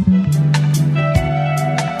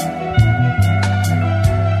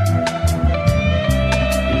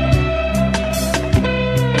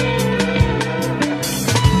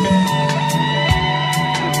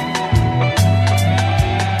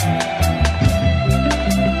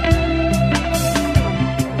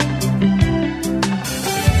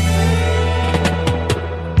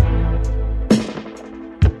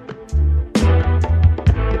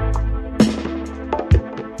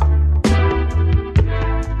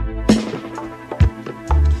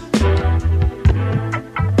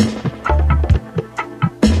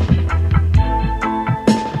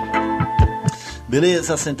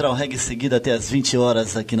 Beleza, Central Reggae seguida até as 20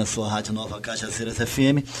 horas aqui na sua rádio nova Cajazeiras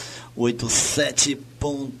FM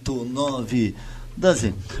 87.9.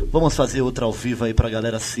 Danzi, vamos fazer outra ao vivo aí pra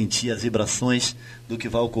galera sentir as vibrações do que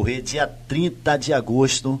vai ocorrer dia 30 de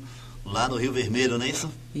agosto lá no Rio Vermelho, não é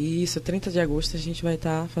isso? Isso, 30 de agosto a gente vai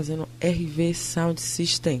estar fazendo RV Sound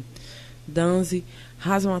System. Danzi,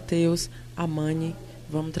 Raso Mateus, Amani,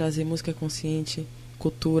 vamos trazer música consciente,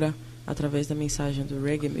 cultura, através da mensagem do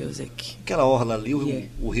Reggae Music. Aquela orla ali,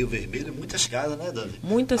 o Rio Vermelho, muitas casas, né, Dani?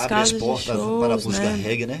 Muitas Abre casas as portas de shows, para a música né?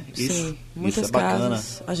 reggae, né? Sim, muitas isso é bacana.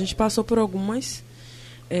 casas. A gente passou por algumas.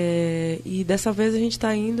 E dessa vez a gente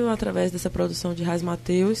está indo através dessa produção de Raiz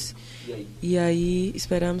Mateus. E aí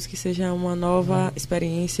esperamos que seja uma nova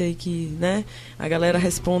experiência e que, né, a galera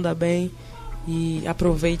responda bem e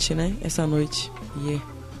aproveite, né, essa noite.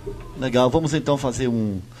 Legal, vamos então fazer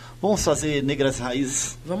Vamos fazer Negras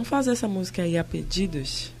Raízes. Vamos fazer essa música aí a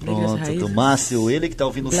pedidos. Negras Pronto, Raízes. do Márcio, ele que está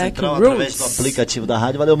ouvindo o Black Central Roots. através do aplicativo da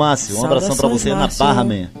rádio. Valeu, Márcio. Um abração para você Márcio. na Barra,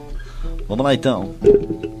 man. Vamos lá então.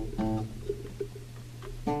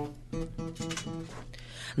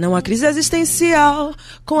 Não há crise existencial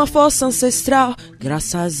com a força ancestral,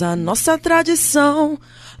 graças à nossa tradição.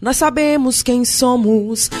 Nós sabemos quem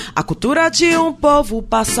somos, a cultura de um povo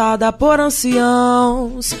passada por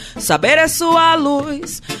anciãos. Saber é sua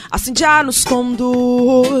luz, assim já nos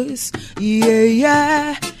conduz. Yeah,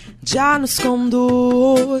 yeah, já nos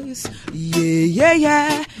conduz. Yeah,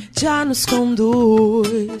 yeah, já nos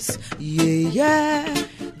conduz. Yeah, yeah,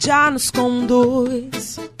 já nos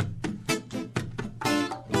conduz.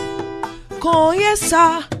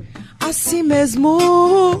 Conheça a si mesmo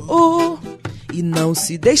e não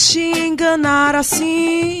se deixe enganar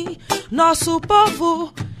assim. Nosso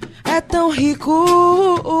povo é tão rico,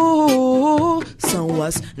 são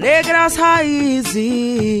as negras raízes.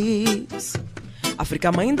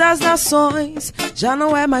 África, mãe das nações, já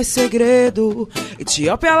não é mais segredo.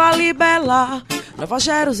 Etiópia, Lalibela, Nova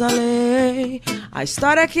Jerusalém. A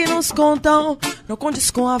história que nos contam não condiz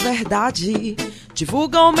com a verdade.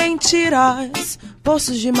 Divulgam mentiras,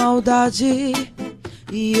 poços de maldade.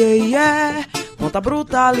 Yeah, yeah, quanta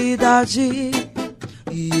brutalidade.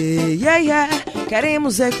 Yeah, yeah,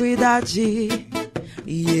 queremos equidade.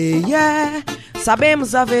 Yeah, yeah,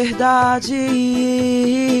 sabemos a verdade.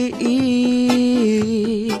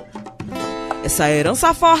 Essa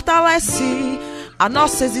herança fortalece a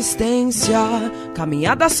nossa existência.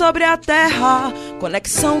 Caminhada sobre a terra,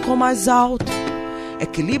 conexão com o mais alto.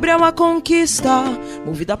 Equilíbrio é uma conquista,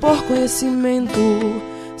 movida por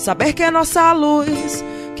conhecimento. Saber que é nossa luz,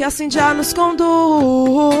 que assim já nos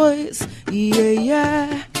conduz. Yeah,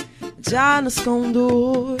 yeah, já nos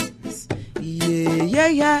conduz. Yeah, yeah,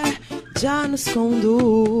 yeah, já nos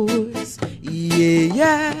conduz. Yeah,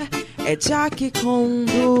 yeah, é já que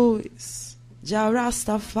conduz. Já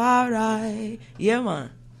Rastafari. Yeah, man.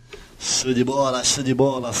 Show de bola,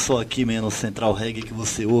 só aqui mesmo no Central Reggae que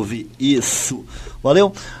você ouve isso.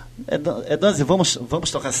 Valeu? Danzi, vamos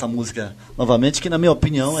tocar essa música novamente, que na minha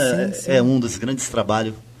opinião é um dos grandes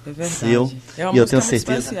trabalhos seu. É uma e eu música tenho muito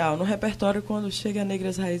certeza. especial. No repertório, quando chega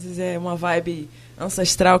Negras Raízes, é uma vibe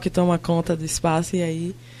ancestral que toma conta do espaço, e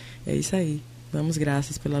aí é isso aí. Damos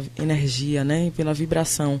graças pela energia, né, e pela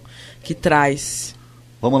vibração que traz.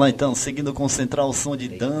 Vamos lá então, seguindo com o Central, o som de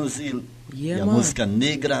Danzi e a música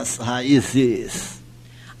Negras Raízes.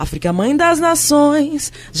 África, mãe das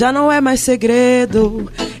nações, já não é mais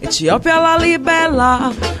segredo. Etiópia,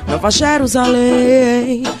 Lalibela, Nova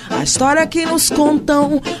Jerusalém. A história que nos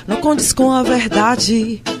contam não condiz com a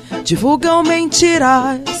verdade. Divulgam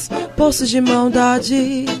mentiras, poços de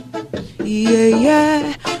maldade. Yeah,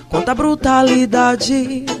 yeah, quanta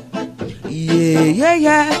brutalidade. Yeah, yeah,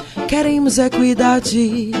 yeah, queremos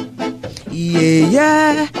equidade. Yeah,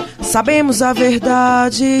 yeah, sabemos a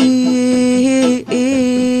verdade.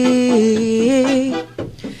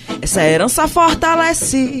 Essa herança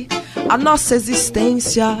fortalece a nossa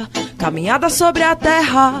existência. Caminhada sobre a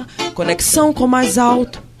terra, conexão com o mais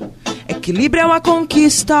alto. Equilíbrio é uma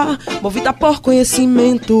conquista, movida por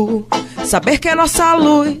conhecimento. Saber que é nossa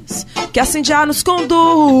luz, que assim já nos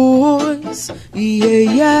conduz.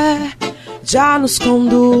 Yeah, yeah, já nos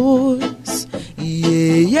conduz.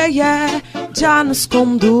 Yeah, yeah, já nos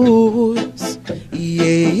conduz.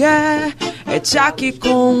 Yeah, yeah, é já que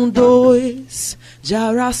conduz.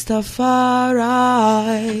 Já Rastafari.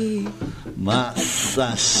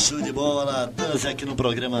 Massa, show de bola. Danzi aqui no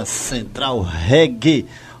programa Central Reggae.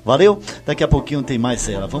 Valeu? Daqui a pouquinho tem mais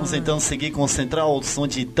ela. Vamos então seguir com o Central, o som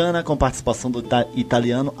de Itana, com participação do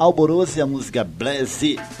italiano Alboroso e a música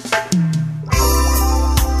Blaze.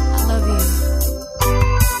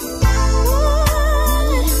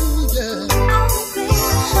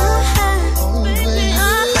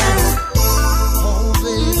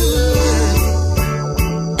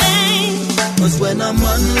 When a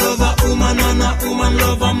man love a woman and a woman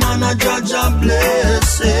love a man, a judge a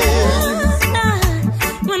blessing.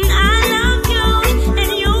 When I love you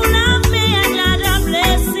and you love me, I judge a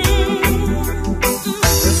blessing.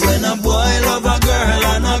 If when a boy love a girl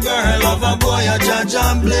and a girl love a boy, a judge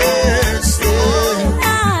a blessing.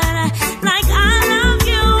 Like I love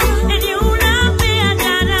you and you love me, I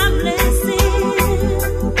judge a blessing.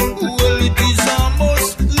 Well, it is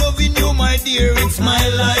almost loving you, my dear. It's my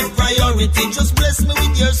life priority. Just bless me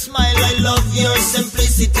with your smile. I love your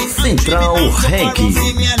simplicity. Central Reggae.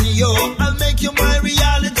 I'll make you my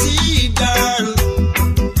reality, girl.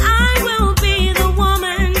 I will be the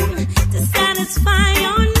woman to satisfy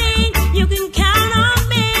your need. You can count on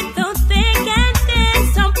me, though thick and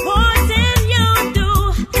thin, supporting you do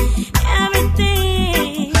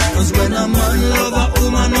everything. 'Cause when a man love a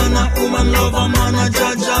woman and a woman love a man, a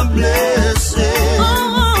judge a blessing.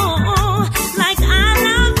 Oh, like I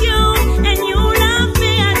love you and you love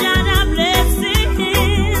me, I judge a blessing.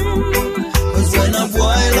 'Cause when a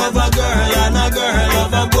boy love a girl and a girl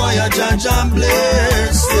love a boy, a judge a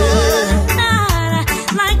blessing.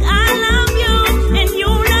 Like I love you and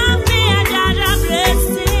you love me, I judge a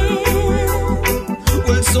blessing.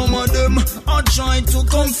 Well, some of them are trying to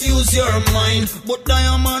confuse your mind, but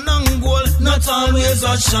diamond and gold not always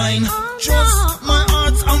a shine. Trust my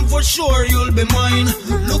heart and for sure you'll be mine.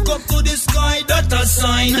 Look up to the sky, that a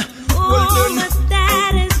sign. Well, then, but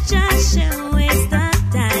that is just a waste of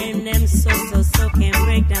time. Them so can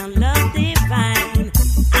break down love divine.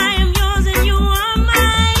 I am yours and you are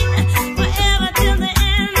mine, forever till the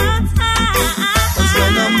end of time. 'cause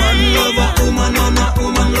when a man love a woman and a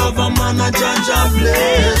woman love a man, a judge a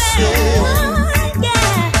blessing.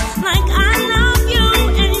 Yeah, like I love you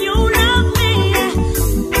and you love me,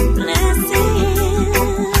 blessing.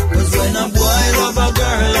 'Cause when a boy love a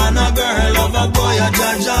girl and a girl love a boy, a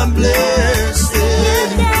judge a blessing.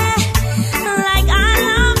 Yeah, like I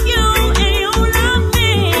love you and you love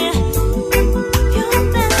me, you're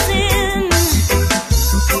blessing.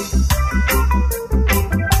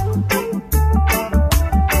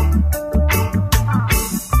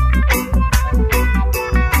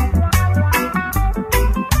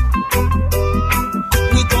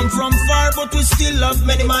 We come from far, but we still have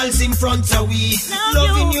many miles in front of we.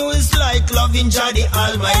 Loving you is like loving Jah the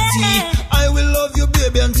Almighty. I will love you,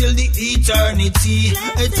 baby, until the eternity.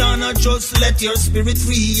 Eternal, just let your spirit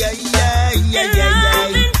free. Yeah, yeah, yeah, yeah, yeah.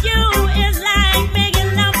 Loving you is like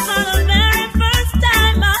making love for the very first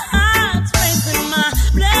time. My heart's racing, my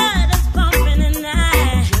blood is pumping, and I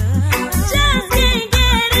just can't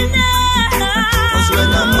get enough. 'Cause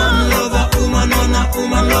when a man love a woman and a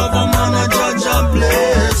woman love a man, a judge a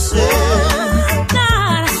blessing.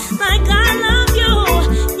 God, like I love you,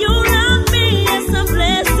 you love me, it's a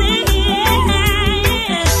blessing.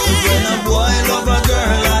 'Cause when a boy love a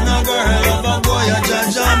girl and a girl love a boy, a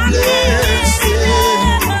judge a blessing.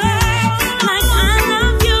 Like I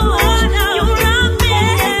love you, you love me,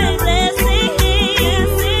 blessing.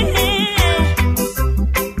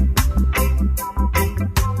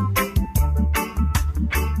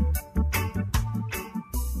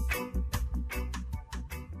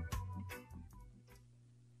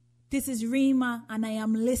 This is Rima, and I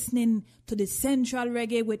am listening to the Central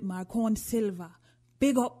Reggae with Marcone Silva.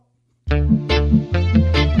 Big up.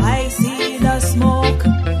 I see the smoke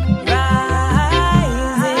rising,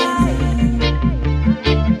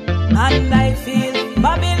 and I feel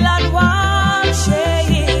Babylon wall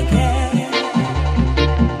shaking.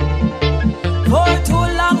 For too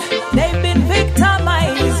long they've been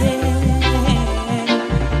victimizing.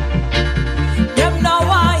 Them now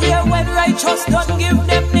are here when righteous don't give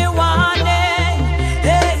them the warning.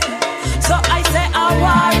 Hey. So I say a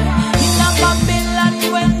war in a Babylon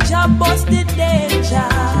when Jah bust the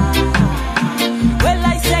danger. Well,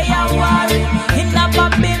 I say a war in a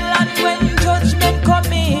Babylon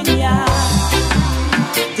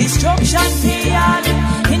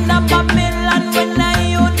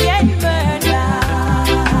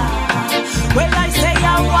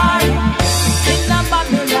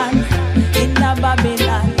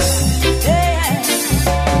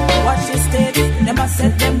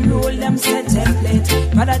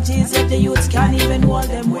ideologies, yet the youths can't even hold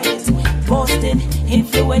them ways. Boasting,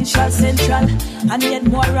 influential, central, and yet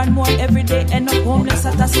more and more every day end up homeless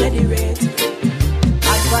at a steady rate.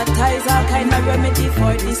 Advertise all kind of remedy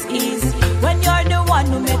for disease when you're the one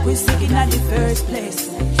who make we sick in the first place.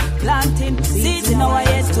 Planting seeds in our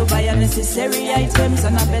heads to buy unnecessary items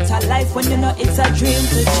and a better life when you know it's a dream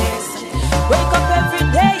to chase. Wake up every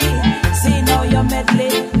day, see now you're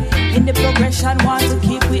meddling in the progression, want to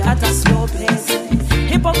keep we at a slow pace.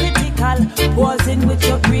 Hypocritical, posing with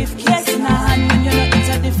your briefcase in a hand when you know it's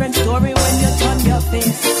a different story when you turn your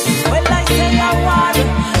face. Well, I say I want in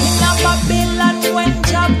a Babylon when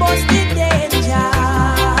Jah bust the danger.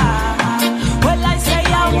 Well, I say I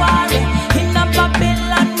want in a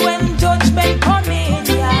Babylon when judgment come in,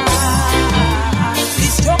 yeah.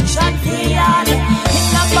 Destruction beyond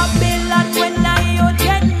in a Babylon when I youth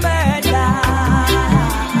get murdered.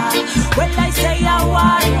 Well, I say I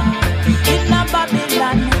want in a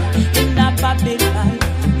Babylon,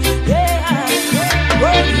 yeah.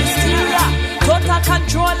 World hysteria, total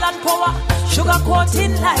control and power. Sugar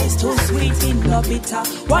coating lies, too sweet in the bitter.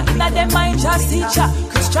 What in them mind just teacher?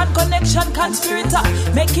 Christian connection conspirator,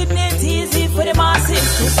 making it easy for the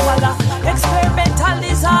masses to swallow. Experimental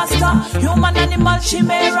disaster, human animal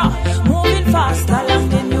chimera, moving faster along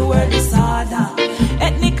the new world disorder.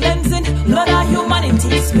 Ethnic cleansing, blood of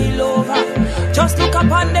humanity spill over. Just look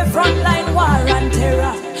upon the front line, war and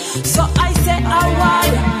terror. So I say a war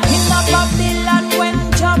in a Babylon when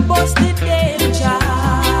Jah bust the danger.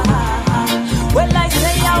 Well, I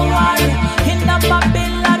say a war in a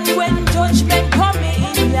Babylon when judgment come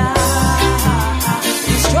in, yeah.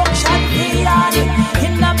 Destruction beyond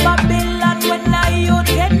in a Babylon when a youth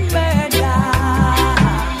get murdered.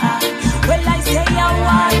 Well, I say a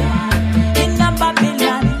war in a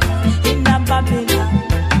Babylon,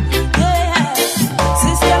 yeah.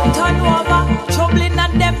 System turn over, troubling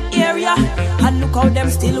at them area, and look how them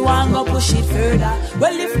still want go push it further.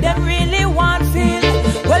 Well, if them really want feel,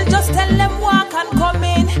 well, just tell them walk and come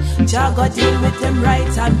in. Jah go deal with them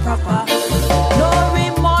right and proper. No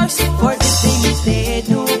remorse for the things they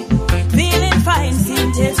do. Feeling fine,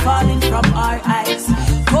 seeing tears falling from our eyes.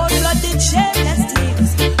 Cold-blooded, shameless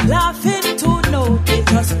things, laughing to know they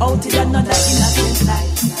just outed another innocent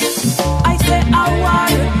life. I say a war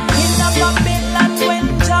in a Babylon when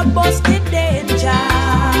Jah bust the danger.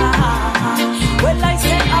 Well, I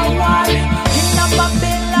say a war in a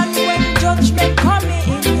Babylon when judgment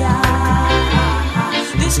coming, yeah.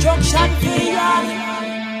 Destruction beyond.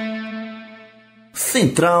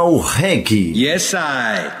 Central Reggae. Yes,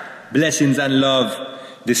 I. Blessings and love.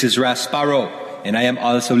 This is Rasparrow, and I am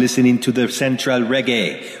also listening to the Central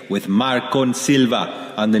Reggae with Marcone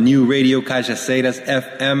Silva on the new radio CAJAZEIRAS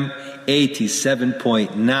FM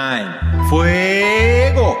 87.9.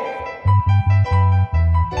 Fuego!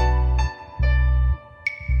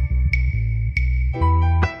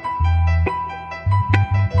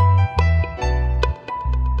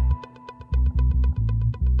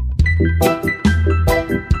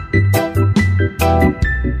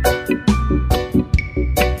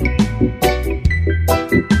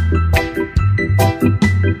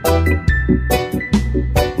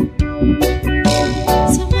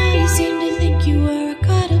 Somebody seemed to think you were a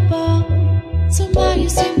cuttable. Somebody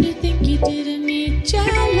seemed to think you didn't need your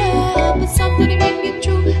love. But something ring it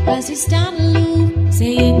true as you stand aloof,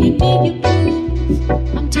 saying you need your proof.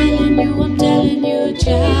 I'm telling you,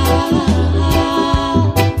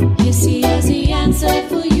 child. Yes, he has the answer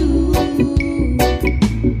for you.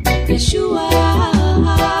 Yes, you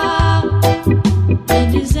are.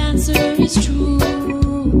 And his answer is true.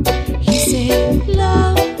 He said,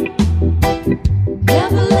 love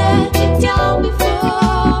never let you down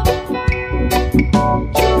before.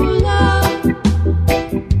 True love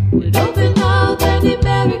would open up any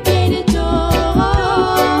barricaded door.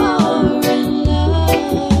 And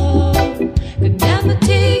love could never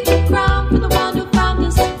take the crown from the one who found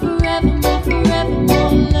us. Forevermore,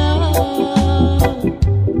 forevermore, love.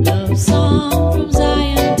 Love song from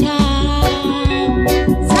Zion town.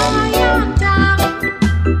 Zion town.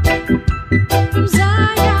 From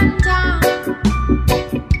Zion town.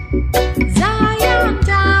 Zion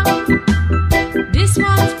town. This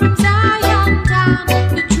one's from Zion town.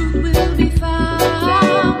 The truth will be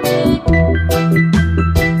found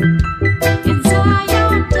in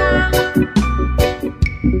Zion town.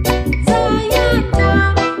 Zion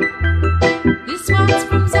town. This one's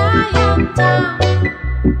from Zion town.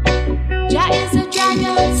 Jah is a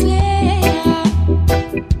dragon slayer.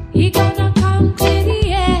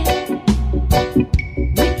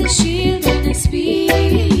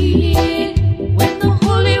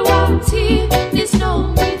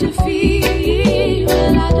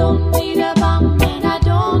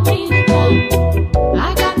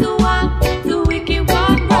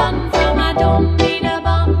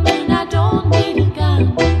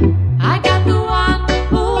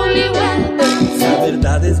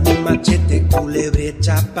 machete, culebre,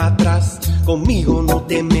 echa para atrás. Conmigo no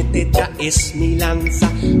te metes, ya es mi lanza.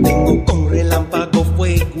 Vengo con relámpago,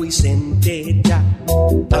 fuego y centella.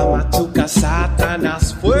 A machuca,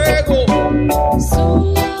 Satanás, fuego.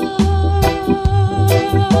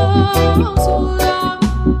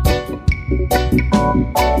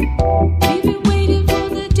 We've been waiting for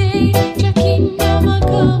the day your kingdom will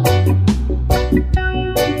come.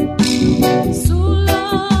 So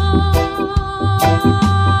long,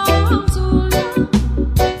 so long.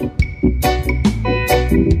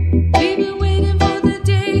 We've been waiting for the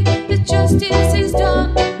day that justice is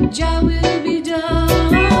done. Jah will be done.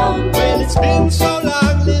 Well, it's been so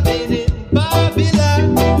long living in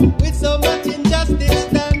Babylon with so much injustice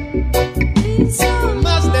done. It's so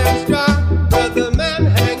Must stand strong, brother man,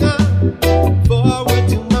 hang on. Forward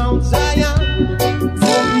to Mount Zion.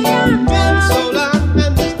 Zion, Been so long,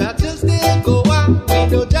 and this battle still go on. We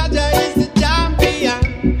know Jaja is the champion.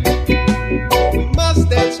 We must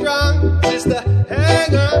stand strong, sister,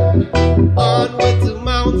 hang on. Onward to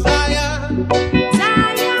Mount Zion.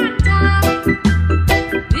 Zion town.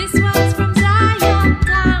 This one's from Zion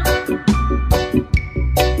town.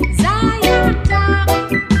 Zion town.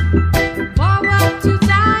 Forward to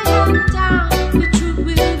Zion town. The truth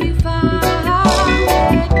will be found.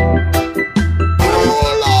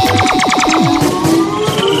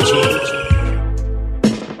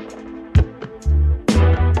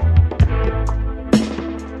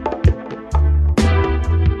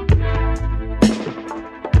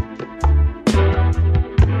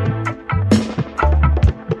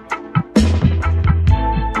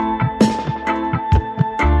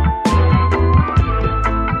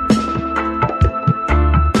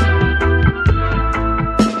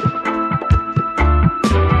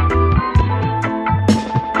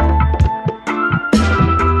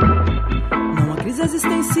 Não há crise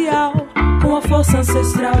existencial com a força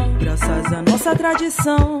ancestral. Graças à nossa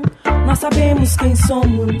tradição, nós sabemos quem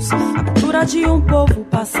somos. A cultura de um povo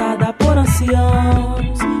passada por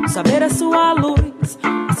anciãos. O saber é sua luz,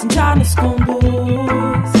 assim já nos conduz.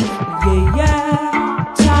 Yeah,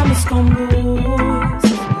 yeah, já nos conduz.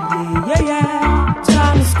 Yeah, yeah,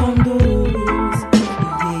 já nos conduz.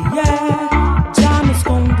 Yeah, yeah, já nos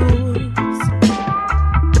conduz.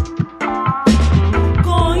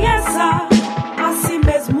 Conheça a si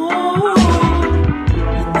mesmo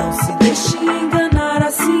e não se deixe enganar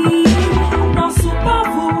assim. Nosso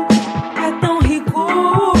povo é tão rico,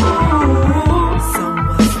 são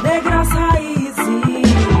as negras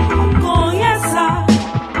raízes. Conheça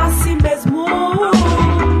a si mesmo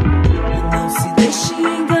e não se deixe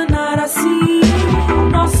enganar assim.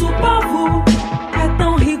 Nosso povo é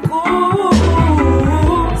tão rico,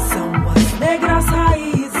 são as negras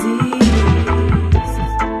raízes.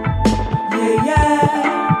 Yeah, yeah.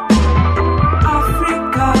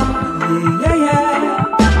 África, yeah, yeah.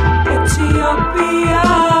 Etiópia, yeah,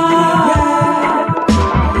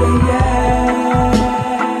 yeah.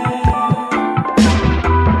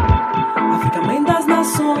 África, mãe das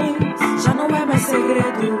nações, já não é mais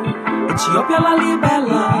segredo. Etiópia, La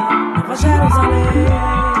Libela, Nova Jerusalém.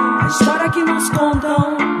 A história que nos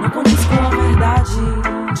contam não condiz com a verdade.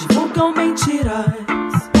 Divulgam mentiras,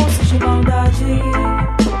 poços de maldade.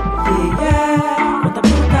 Yeah, yeah, quanta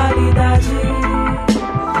brutalidade.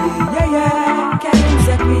 Yeah, yeah, queremos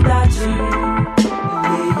equidade.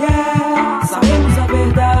 Yeah, yeah, sabemos a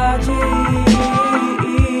verdade.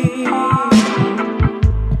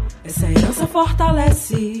 Essa herança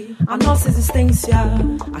fortalece a nossa existência.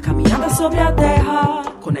 A caminhada sobre a terra,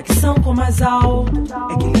 conexão com o mais alto.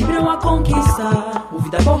 Equilíbrio a conquista, o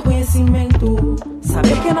vida por conhecimento.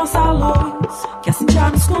 Saber que é nossa luz, que assim já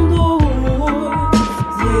nos conduz.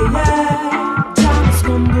 Yeah, yeah, já nos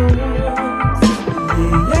conduz.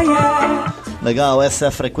 Yeah, yeah. Legal, essa é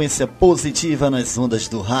a frequência positiva nas ondas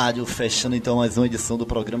do rádio, fechando então mais uma edição do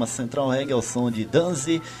programa Central Reggae, ao som de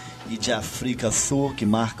Danzi Jahfreekasoul, que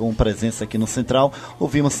marcam presença aqui no Central.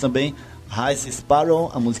 Ouvimos também Rise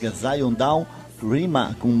Sparrow, a música Zion Down,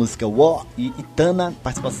 Rima com música War e Itana,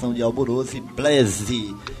 participação de Alborose e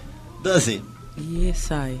Blaze. Danzi. Yes,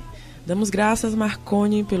 I. Damos graças,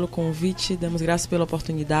 Marcone, pelo convite, damos graças pela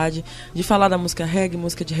oportunidade de falar da música reggae,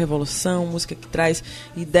 música de revolução, música que traz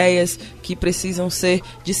ideias que precisam ser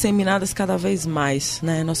disseminadas cada vez mais,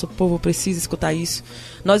 né? Nosso povo precisa escutar isso.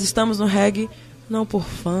 Nós estamos no reggae não por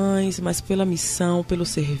fãs, mas pela missão, pelo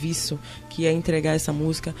serviço que é entregar essa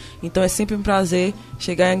música. Então é sempre um prazer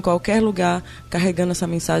chegar em qualquer lugar carregando essa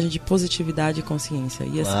mensagem de positividade e consciência.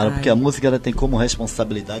 E claro, porque a música ela tem como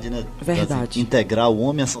responsabilidade, né, verdade, integrar o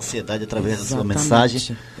homem à sociedade através da sua mensagem.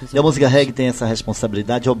 Exatamente. E a música reggae tem essa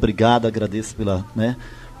responsabilidade. Obrigado, agradeço pela, né,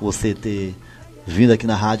 você ter vindo aqui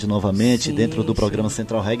na rádio novamente, Sim, dentro do programa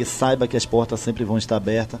Central Reggae, saiba que as portas sempre vão estar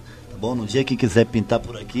abertas, tá bom? No dia que quiser pintar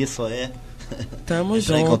por aqui, só é Tamo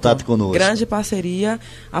entrar junto. em contato conosco. Grande parceria,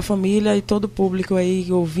 a família e todo o público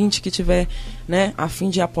aí, ouvinte que tiver, né, a fim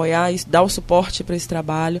de apoiar e dar o suporte para esse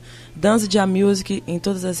trabalho. Danzi Jahfreekasoul em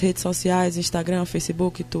todas as redes sociais, Instagram,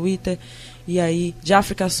 Facebook, Twitter. E aí,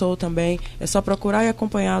 Jahfreekasoul também. É só procurar e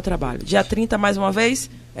acompanhar o trabalho. Dia 30, mais uma vez,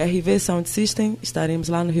 RV Sound System. Estaremos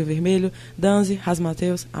lá no Rio Vermelho. Danzi,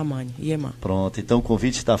 Rasmateus, Amani e Eman. Pronto, então o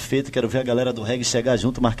convite está feito. Quero ver a galera do reggae chegar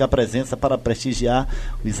junto, marcar presença para prestigiar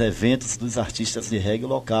os eventos dos artistas de reggae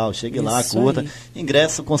local. Chegue Isso lá, curta. aí.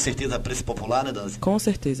 Ingresso com certeza a preço popular, né, Danzi? Com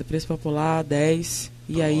certeza, preço popular, 10.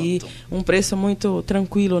 E aí, um preço muito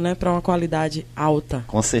tranquilo, né, para uma qualidade alta.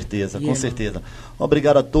 Com certeza, E com Eman. certeza.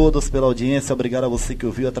 Obrigado a todos pela audiência, obrigado a você que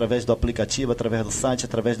ouviu através do aplicativo, através do site,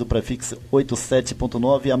 através do prefixo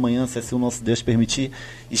 87.9. E amanhã, se assim o nosso Deus permitir,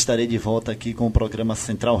 estarei de volta aqui com o programa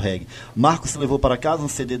Central Reggae. Marcos levou para casa um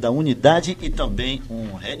CD da Unidade e também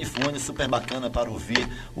um headphone super bacana para ouvir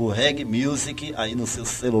o Reggae Music aí no seu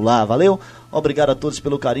celular. Valeu? Obrigado a todos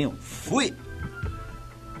pelo carinho. Fui!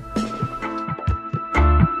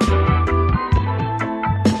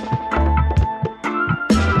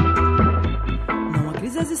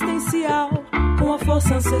 Existencial, com a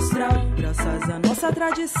força ancestral, graças à nossa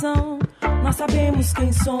tradição, nós sabemos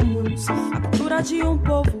quem somos, a cultura de um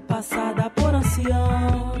povo passada por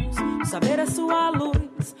anciãos. O saber é sua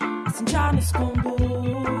luz, assim já nos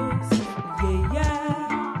conduz.